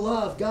us to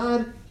love.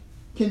 God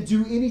can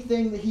do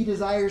anything that He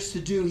desires to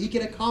do. He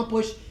can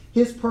accomplish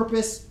His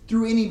purpose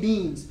through any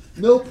means.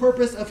 No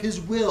purpose of His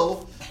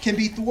will can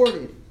be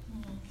thwarted.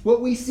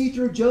 What we see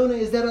through Jonah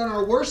is that on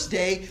our worst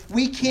day,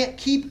 we can't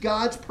keep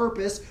God's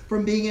purpose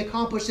from being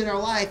accomplished in our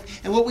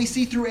life. And what we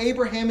see through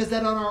Abraham is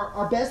that on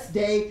our best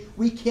day,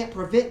 we can't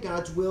prevent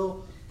God's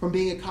will from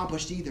being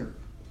accomplished either.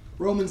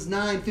 Romans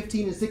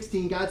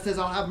 9:15-16, God says,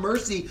 I'll have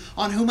mercy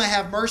on whom I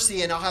have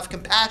mercy, and I'll have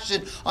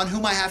compassion on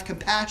whom I have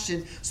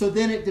compassion. So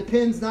then it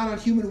depends not on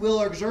human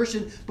will or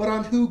exertion, but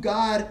on who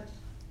God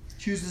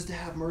chooses to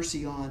have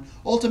mercy on.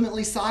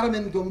 Ultimately, Sodom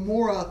and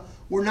Gomorrah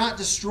were not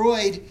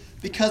destroyed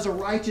because a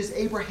righteous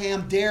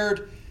Abraham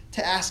dared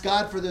to ask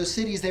God for those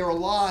cities. They were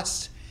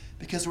lost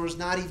because there was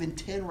not even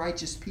 10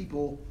 righteous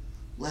people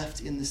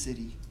left in the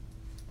city.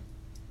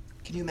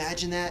 Can you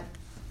imagine that?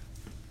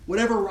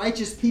 Whatever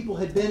righteous people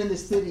had been in the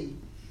city.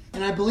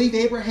 And I believe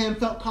Abraham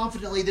felt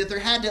confidently that there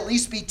had to at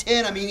least be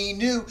 10. I mean, he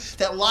knew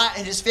that Lot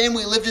and his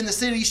family lived in the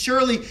city.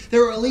 Surely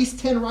there were at least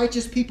 10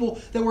 righteous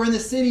people that were in the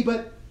city.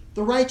 But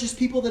the righteous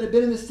people that had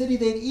been in the city,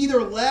 they'd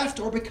either left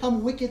or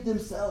become wicked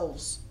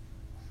themselves.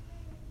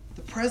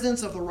 The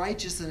presence of the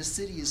righteous in a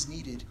city is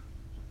needed.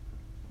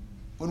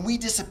 When we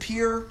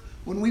disappear,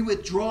 when we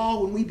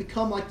withdraw, when we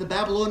become like the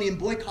Babylonian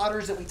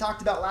boycotters that we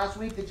talked about last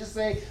week, that just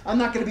say, I'm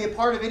not going to be a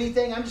part of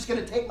anything, I'm just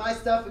going to take my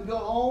stuff and go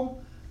home.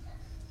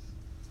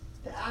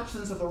 The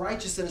absence of the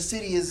righteous in a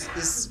city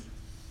is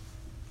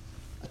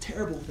a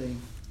terrible thing.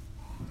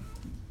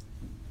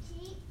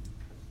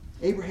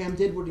 Abraham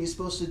did what he was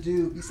supposed to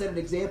do. He set an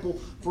example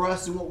for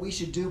us in what we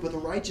should do, but the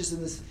righteous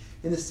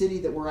in the city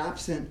that were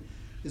absent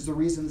is the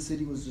reason the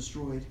city was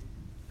destroyed.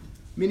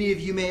 Many of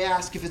you may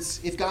ask,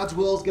 if God's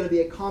will is going to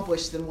be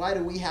accomplished, then why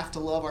do we have to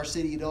love our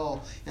city at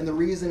all? And the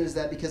reason is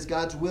that because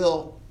God's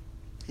will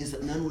is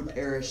that none would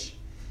perish,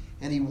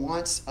 and He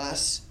wants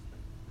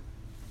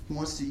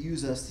to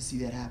use us to see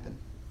that happen.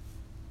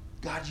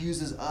 God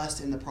uses us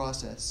in the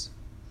process.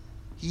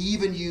 He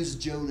even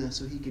used Jonah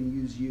so He can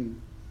use you.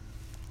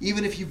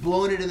 Even if you've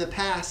blown it in the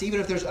past,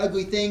 even if there's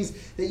ugly things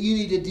that you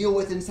need to deal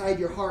with inside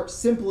your heart,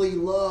 simply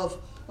love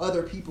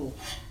other people.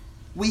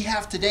 We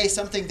have today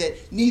something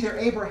that neither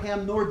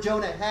Abraham nor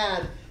Jonah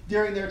had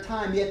during their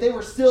time, yet they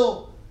were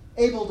still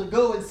able to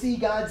go and see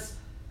God's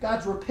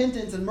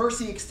repentance and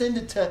mercy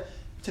extended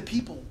to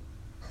people.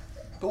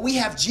 But we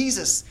have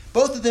Jesus.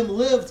 Both of them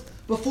lived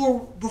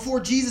before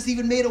Jesus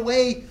even made a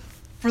way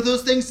for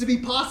those things to be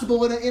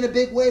possible in a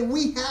big way.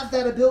 We have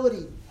that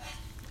ability.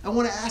 I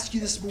want to ask you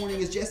this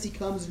morning as Jesse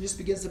comes and just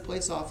begins to play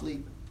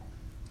softly.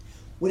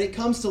 When it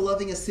comes to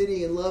loving a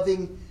city and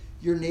loving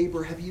your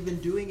neighbor, have you been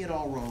doing it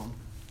all wrong?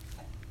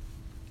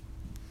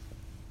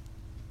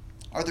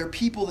 Are there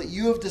people that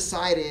you have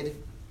decided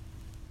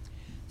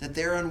that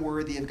they're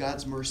unworthy of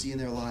God's mercy in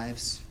their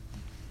lives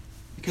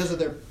because of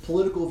their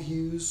political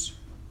views,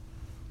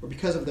 or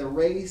because of their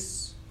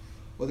race,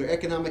 or their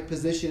economic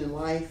position in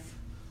life,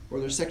 or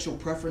their sexual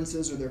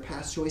preferences, or their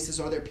past choices?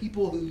 Are there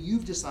people who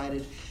you've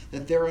decided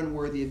that they're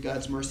unworthy of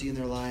God's mercy in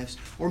their lives?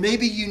 Or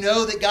maybe you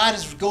know that God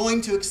is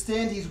going to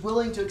extend, He's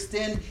willing to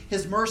extend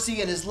His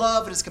mercy and His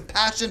love and His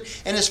compassion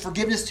and His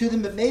forgiveness to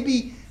them, but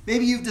maybe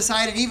you've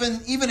decided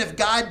even if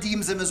God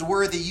deems them as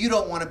worthy, you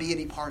don't want to be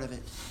any part of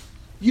it.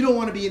 You don't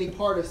want to be any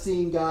part of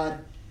seeing God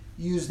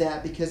use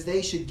that because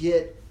they should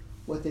get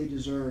what they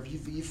deserve.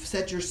 You've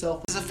set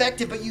yourself as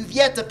effective, but you've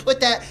yet to put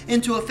that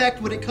into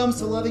effect when it comes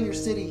to loving your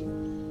city.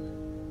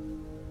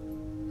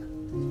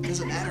 It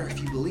doesn't matter if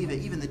you believe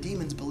it. Even the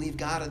demons believe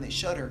God and they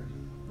shudder.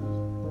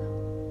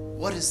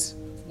 What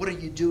are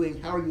you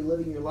doing? How are you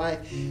living your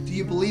life? Do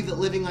you believe that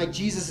living like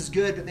Jesus is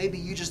good, but maybe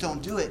you just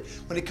don't do it?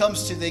 When it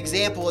comes to the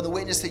example and the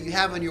witness that you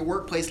have in your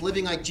workplace,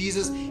 living like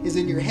Jesus is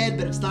in your head,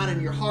 but it's not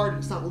in your heart.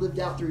 It's not lived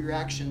out through your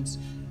actions.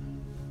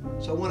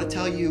 So I want to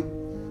tell you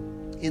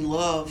in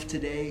love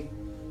today,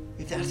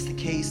 if that's the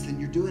case, then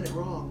you're doing it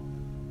wrong.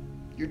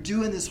 You're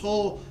doing this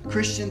whole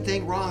Christian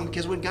thing wrong,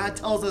 because when God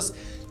tells us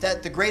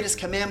that the greatest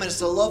commandment is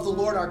to love the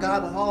Lord our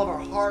God with all of our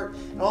heart,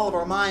 and all of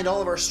our mind,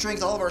 all of our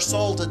strength, all of our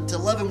soul, to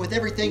love Him with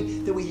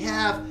everything that we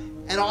have,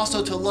 and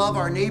also to love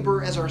our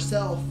neighbor as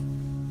ourselves,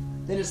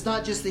 then it's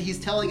not just that He's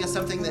telling us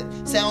something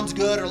that sounds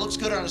good or looks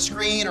good on a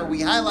screen or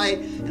we highlight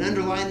and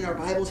underline in our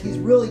Bibles. He's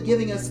really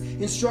giving us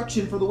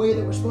instruction for the way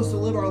that we're supposed to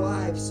live our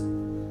lives.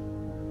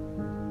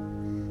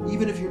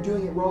 Even if you're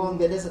doing it wrong,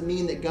 that doesn't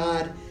mean that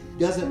God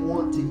doesn't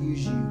want to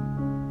use you.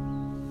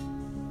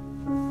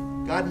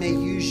 God may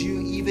use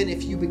you even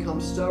if you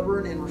become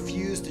stubborn and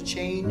refuse to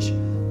change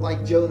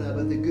like Jonah,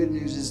 but the good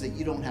news is that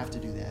you don't have to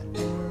do that.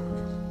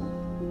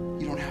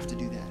 You don't have to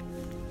do that.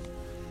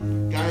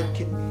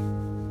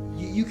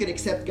 You can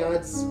accept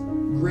God's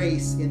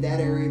grace in that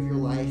area of your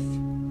life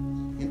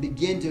and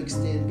begin to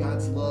extend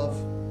God's love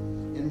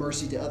and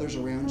mercy to others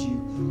around you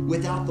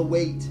without the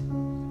weight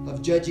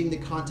of judging the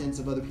contents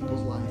of other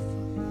people's life.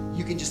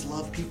 You can just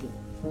love people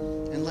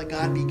and let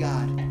God be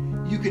God.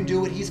 You can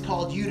do what He's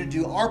called you to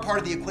do. Our part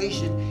of the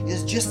equation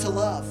is just to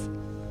love.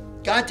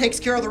 God takes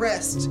care of the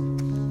rest.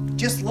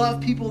 Just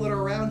love people that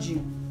are around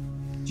you.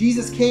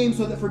 Jesus came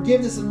so that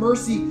forgiveness and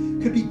mercy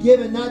could be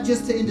given not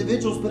just to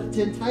individuals but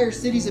to entire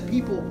cities of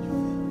people.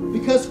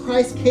 Because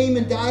Christ came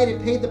and died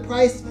and paid the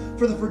price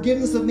for the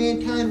forgiveness of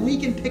mankind, we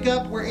can pick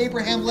up where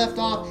Abraham left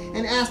off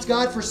and ask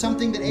God for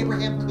something that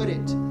Abraham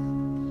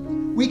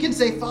couldn't. We can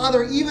say,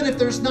 Father, even if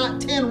there's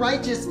not 10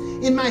 righteous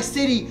in my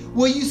city,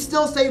 will you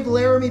still save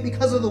Laramie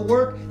because of the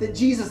work that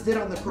Jesus did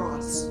on the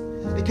cross?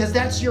 Because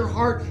that's your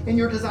heart and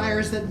your desire,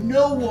 is that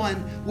no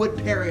one would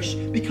perish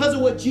because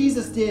of what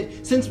Jesus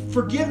did. Since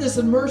forgiveness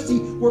and mercy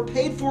were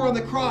paid for on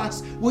the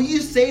cross, will you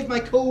save my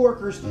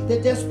coworkers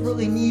that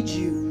desperately need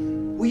you?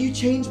 Will you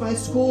change my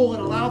school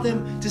and allow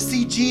them to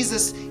see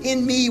Jesus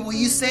in me? Will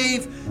you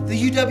save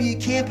the UW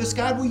campus?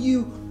 God, will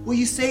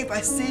you save my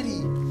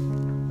city?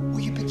 Will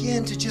you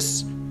begin to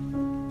just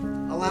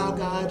allow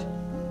God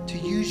to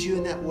use you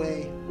in that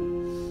way?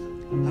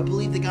 I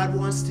believe that God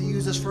wants to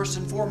use us first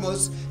and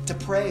foremost to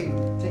pray,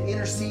 to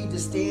intercede, to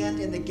stand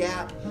in the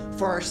gap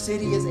for our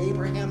city as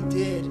Abraham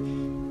did.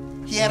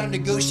 He had a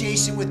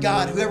negotiation with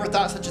God. Whoever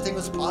thought such a thing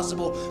was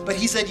possible. But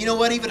he said, you know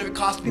what, even if it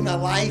cost me my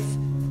life,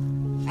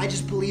 I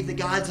just believe that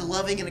God's a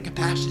loving and a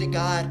compassionate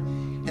God,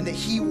 and that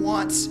He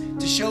wants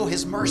to show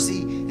His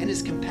mercy and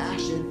His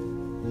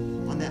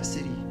compassion on that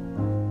city.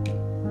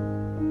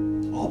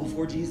 All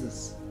before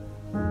Jesus.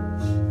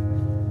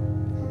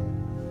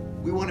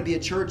 We want to be a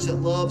church that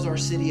loves our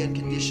city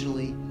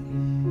unconditionally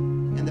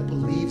and that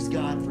believes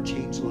God for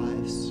changed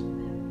lives.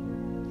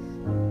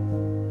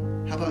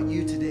 How about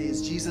you today?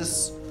 Is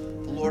Jesus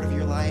the Lord of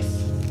your life?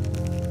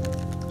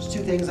 There's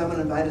two things I'm going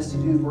to invite us to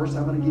do. First,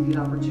 I'm going to give you an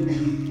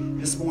opportunity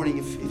this morning.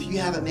 If you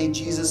haven't made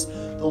Jesus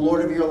the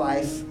Lord of your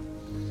life,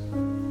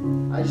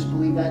 I just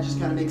believe that just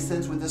kind of makes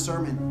sense with this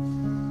sermon.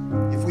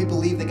 If we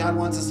believe that God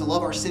wants us to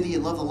love our city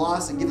and love the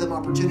lost and give them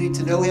opportunity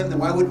to know Him, then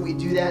why wouldn't we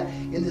do that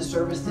in this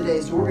service today?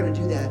 So we're going to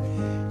do that.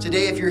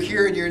 Today, if you're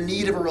here and you're in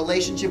need of a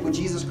relationship with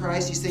Jesus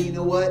Christ, you say, you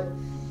know what?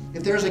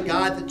 If there's a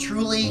God that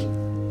truly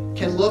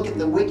can look at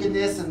the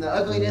wickedness and the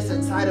ugliness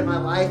inside of my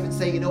life and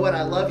say, you know what?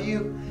 I love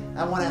you.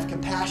 I want to have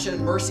compassion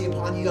and mercy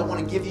upon you. I want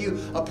to give you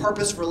a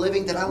purpose for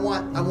living that I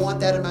want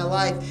that in my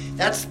life.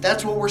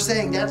 That's what we're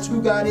saying. That's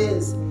who God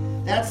is.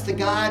 That's the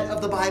God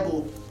of the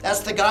Bible. That's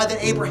the God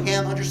that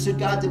Abraham understood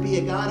God to be,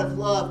 a God of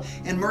love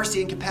and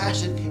mercy and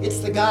compassion. It's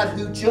the God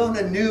who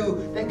Jonah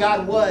knew that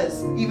God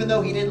was. Even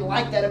though he didn't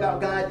like that about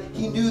God,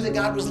 he knew that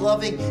God was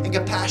loving and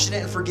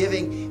compassionate and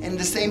forgiving. And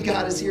the same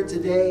God is here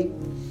today.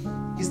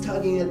 He's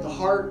tugging at the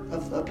heart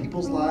of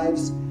people's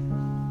lives.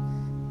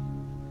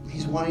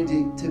 He's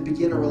wanting to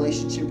begin a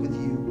relationship with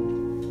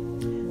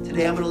you.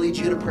 Today I'm going to lead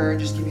you in a prayer and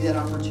just give you that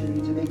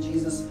opportunity to make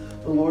Jesus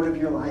the Lord of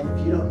your life.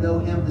 If you don't know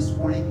Him this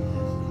morning,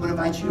 I'm going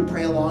to invite you to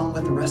pray along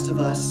with the rest of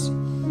us.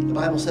 The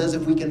Bible says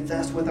if we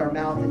confess with our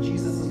mouth that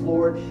Jesus is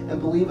Lord and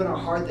believe in our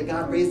heart that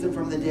God raised Him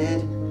from the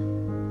dead,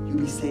 you'll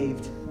be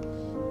saved.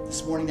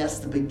 This morning, that's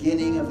the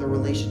beginning of the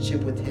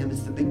relationship with Him.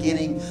 It's the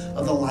beginning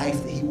of the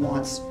life that He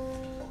wants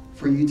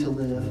for you to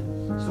live.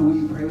 So will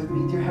you pray with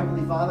me? Dear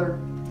Heavenly Father,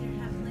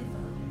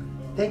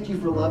 thank you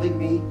for loving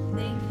me.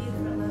 Thank you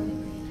for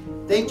loving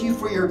me. Thank you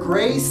for your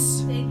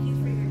grace. Thank you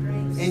for your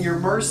grace. And your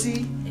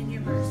mercy. And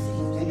your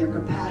mercy. And your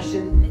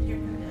compassion. And your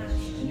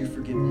compassion. And your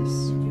forgiveness.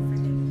 And your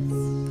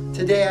forgiveness.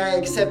 Today I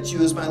accept you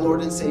as my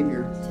Lord and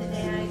Savior.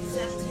 Today I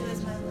accept you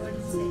as my Lord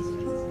and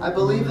Savior. I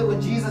believe that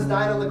when Jesus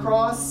died on the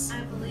cross,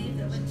 I believe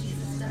that when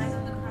Jesus died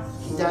on the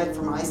cross, He died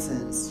for my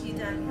sins. He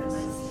died for my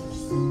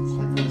sins.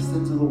 And for the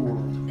sins of the world.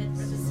 And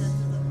for the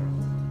sins of the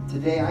world.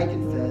 Today I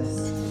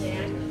confess Today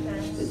I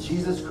confess that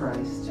Jesus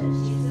Christ that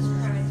Jesus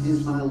Christ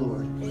is my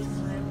Lord. is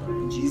my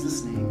Lord. In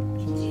Jesus' name.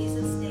 In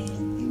Jesus' name.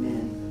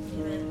 Amen.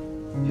 Amen.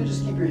 If you'll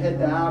just keep your head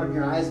bowed and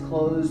your eyes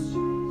closed.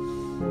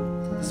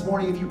 This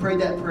morning, if you prayed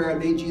that prayer and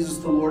made Jesus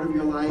the Lord of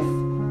your life,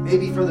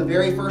 maybe for the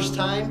very first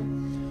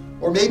time,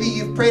 or maybe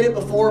you've prayed it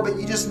before, but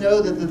you just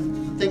know that the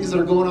things that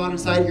are going on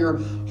inside your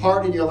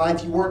heart and your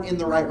life, you weren't in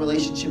the right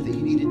relationship that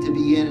you needed to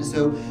be in. And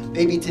so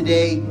maybe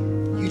today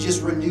you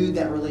just renewed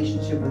that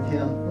relationship with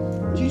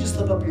Him. Would you just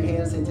slip up your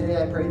hand and say,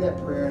 today I prayed that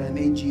prayer and I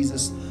made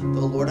Jesus the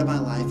Lord of my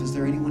life. Is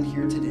there anyone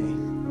here today?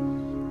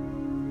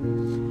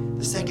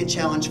 The second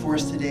challenge for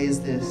us today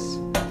is this.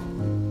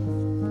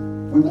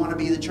 We want to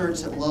be the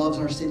church that loves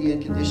our city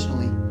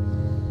unconditionally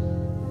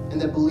and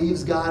that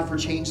believes God for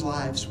changed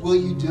lives. Will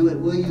you do it?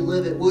 Will you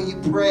live it? Will you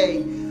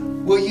pray?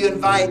 Will you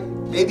invite?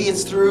 Maybe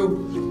it's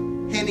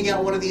through handing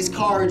out one of these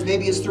cards.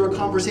 Maybe it's through a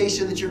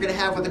conversation that you're going to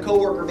have with a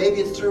coworker.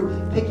 Maybe it's through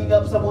picking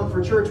up someone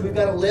for church. We've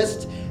got a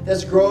list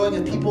that's growing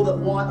of people that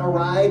want a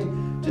ride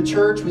to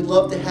church. We'd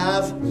love to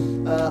have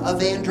a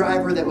van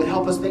driver that would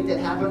help us make that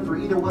happen for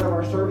either one of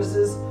our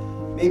services.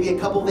 Maybe a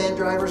couple van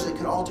drivers that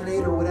could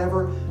alternate or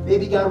whatever.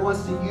 Maybe God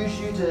wants to use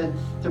you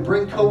to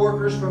bring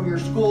coworkers from your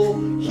school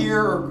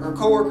here or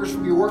coworkers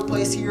from your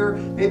workplace here.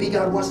 Maybe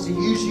God wants to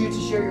use you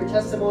to share your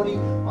testimony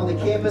on the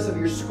campus of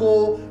your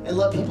school and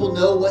let people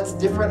know what's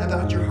different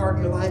about your heart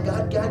and your life.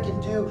 God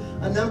can do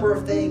a number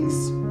of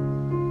things.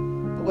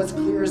 But what's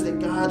clear is that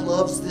God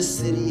loves this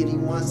city and He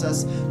wants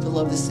us to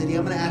love this city.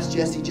 I'm going to ask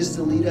Jesse just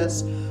to lead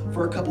us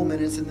for a couple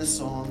minutes in this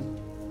song.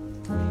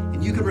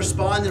 And you can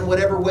respond in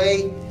whatever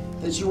way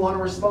that you want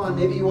to respond.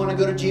 Maybe you want to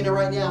go to Gina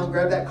right now and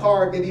grab that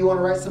card. Maybe you want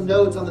to write some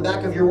notes on the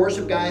back of your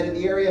worship guide in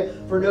the area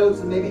for notes,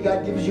 and maybe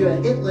God gives you a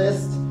hit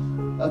list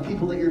of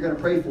people that you're going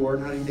to pray for,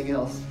 not anything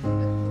else.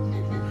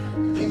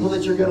 People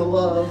that you're going to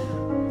love.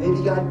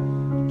 Maybe God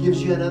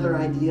gives you another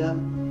idea.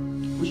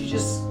 Would you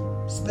just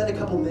spend a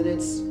couple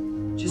minutes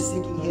just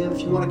seeking Him?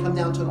 If you want to come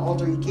down to an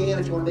altar, you can.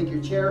 If you want to make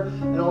your chair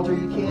an altar,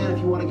 you can. If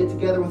you want to get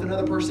together with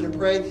another person and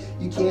pray,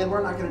 you can.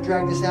 We're not going to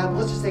drag this out.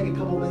 Let's just take a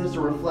couple minutes to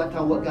reflect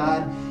on what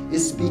God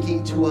is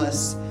speaking to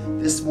us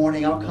this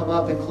morning. I'll come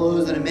up and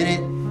close in a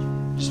minute.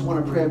 Just want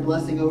to pray a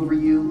blessing over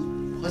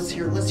you. Let's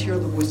hear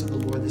the voice of the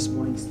Lord this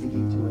morning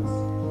speaking to us.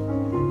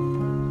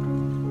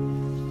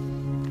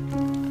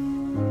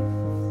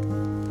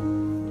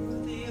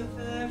 Worthy of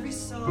every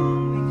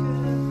song we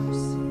could ever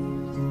sing,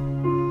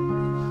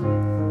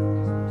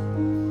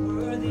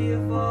 worthy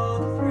of all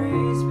the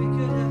praise we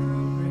could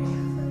ever bring,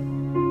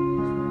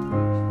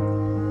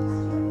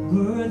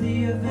 worthy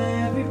of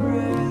every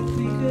breath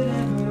we could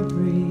ever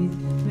breathe.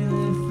 We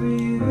live for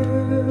you,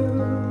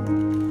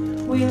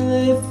 we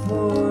live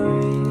for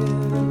you.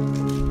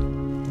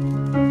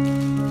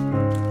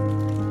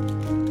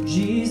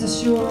 Jesus,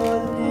 you're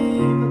the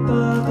name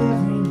above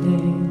every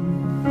name.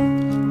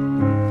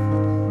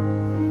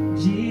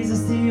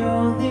 Jesus, the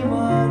only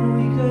one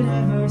we could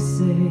ever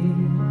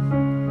save.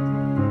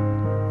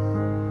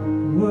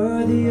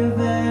 Worthy of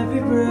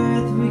every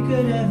breath we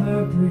could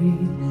ever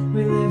breathe.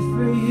 We live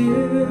for you.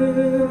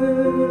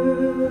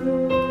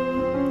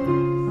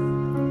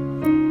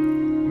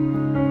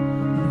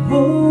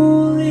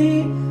 Holy,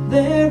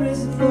 there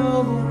is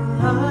no one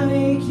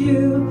like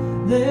you.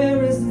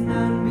 There is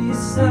none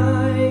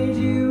beside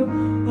you.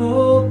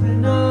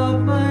 Open up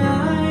my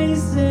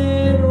eyes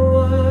and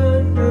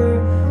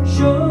wonder.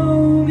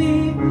 Show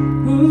me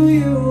who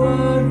you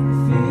are and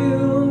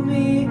fill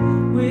me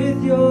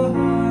with your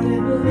heart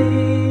and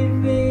lead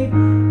me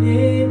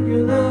in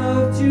your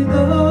love to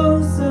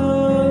those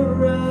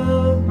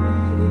around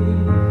me.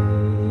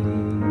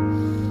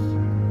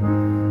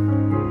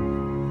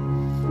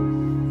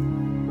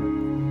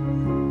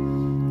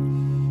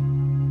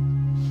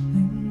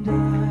 And I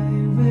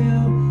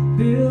will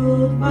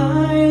build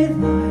my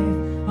life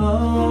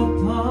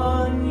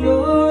upon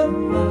your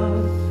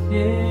love.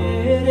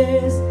 It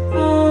is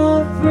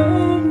a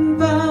firm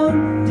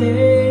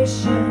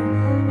foundation.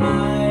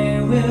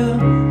 I will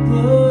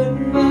put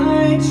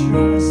my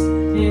trust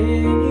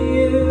in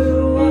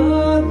you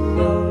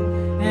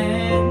alone,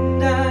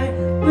 and I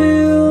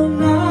will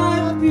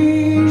not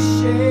be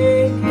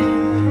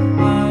shaken.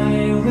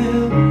 I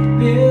will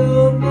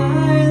build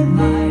my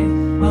life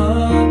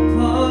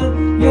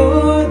upon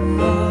your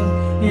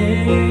love.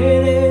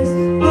 It is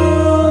a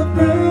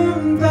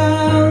firm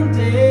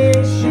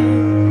foundation.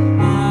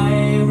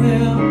 I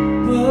will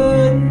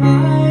put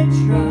my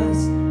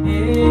trust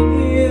in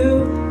you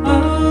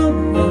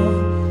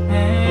alone,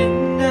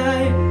 and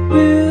I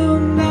will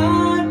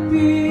not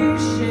be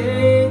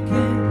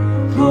shaken.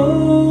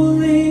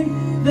 Holy,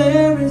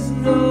 there is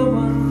no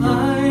one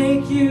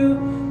like you.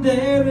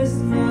 There is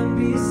none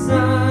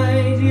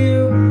beside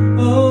you.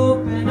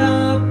 Open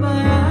up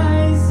my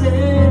eyes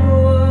and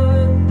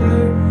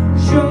wonder.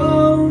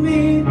 Show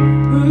me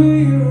who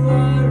you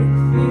are and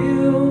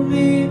fill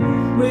me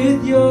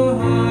with your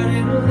heart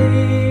and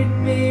lead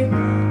me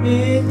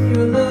in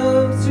your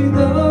love to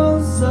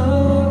those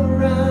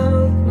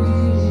around me.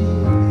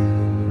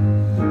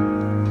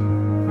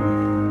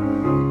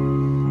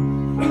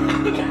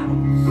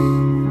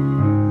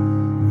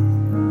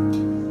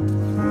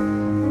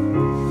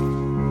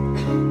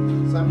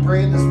 So I'm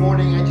praying this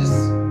morning. I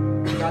just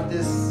got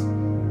this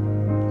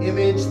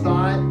image,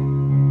 thought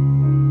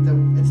that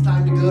it's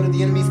time to go to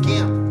the enemy's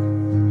camp.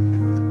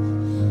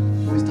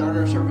 We started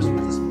our service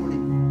with this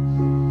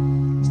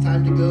morning. It's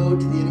time to go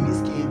to the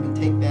enemy's camp and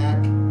take back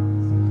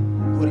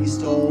what he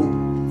stole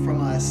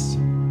from us.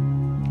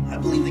 I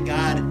believe that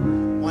God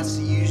wants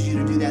to use you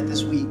to do that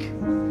this week.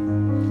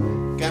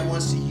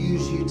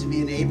 you to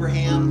be an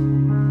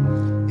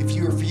Abraham. If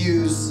you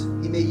refuse,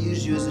 he may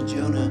use you as a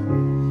Jonah.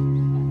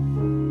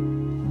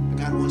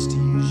 But God wants to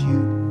use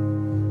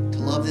you to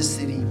love this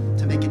city,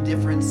 to make a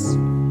difference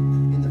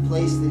in the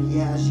place that he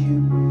has you.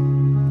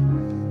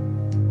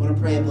 I want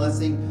to pray a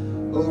blessing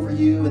over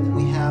you, and then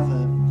we have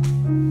a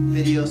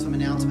video, some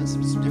announcements,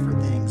 some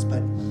different things.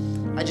 But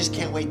I just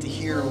can't wait to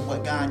hear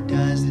what God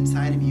does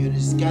inside of you. And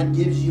as God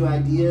gives you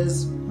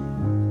ideas,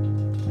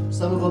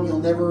 some of them you'll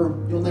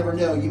never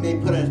know. You may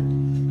put a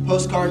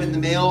postcard in the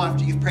mail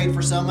after you've prayed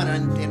for someone,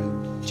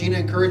 and Gina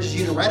encourages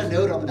you to write a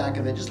note on the back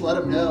of it. Just let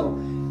them know,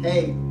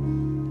 hey,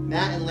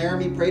 Matt and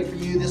Laramie prayed for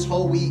you this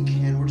whole week,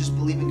 and we're just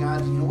believing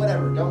God.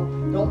 Whatever.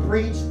 Don't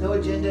preach, no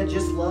agenda,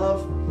 just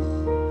love.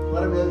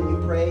 Let them know that you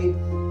prayed.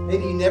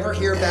 Maybe you never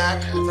hear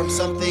back from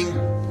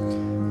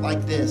something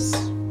like this.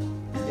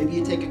 Maybe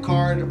you take a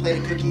card or a plate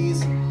of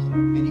cookies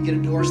and you get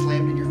a door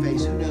slammed in your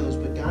face. Who knows?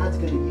 But God's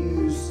going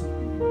to use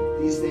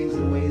these things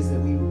in ways that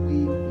we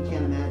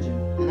can't imagine.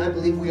 And I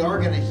believe we are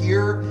going to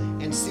hear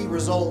and see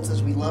results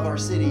as we love our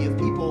city of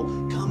people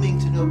coming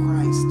to know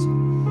Christ.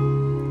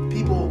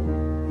 People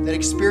that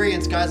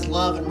experience God's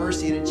love and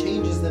mercy, and it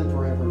changes them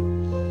forever.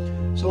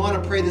 So I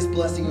want to pray this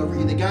blessing over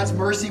you, that God's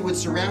mercy would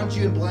surround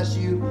you and bless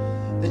you,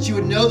 that you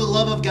would know the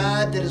love of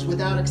God that is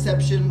without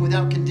exception,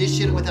 without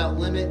condition, without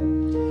limit.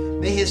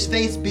 May his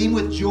face beam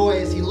with joy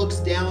as he looks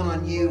down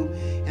on you,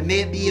 and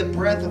may it be a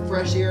breath of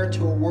fresh air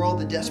to a world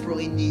that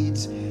desperately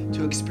needs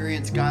to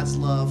experience God's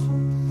love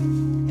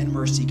and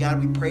mercy.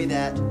 God, we pray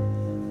that.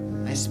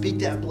 I speak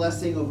that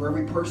blessing over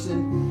every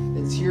person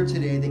that's here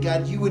today, that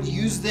God, you would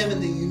use them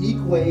in the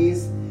unique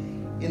ways,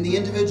 in the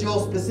individual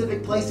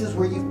specific places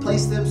where you've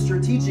placed them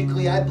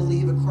strategically, I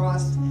believe,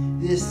 across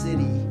this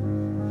city,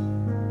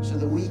 so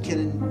that we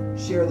can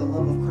share the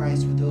love of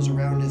Christ with those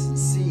around us and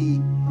see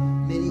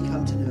many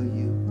come to know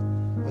you.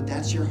 But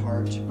that's your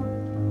heart.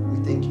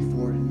 We thank you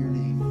for it.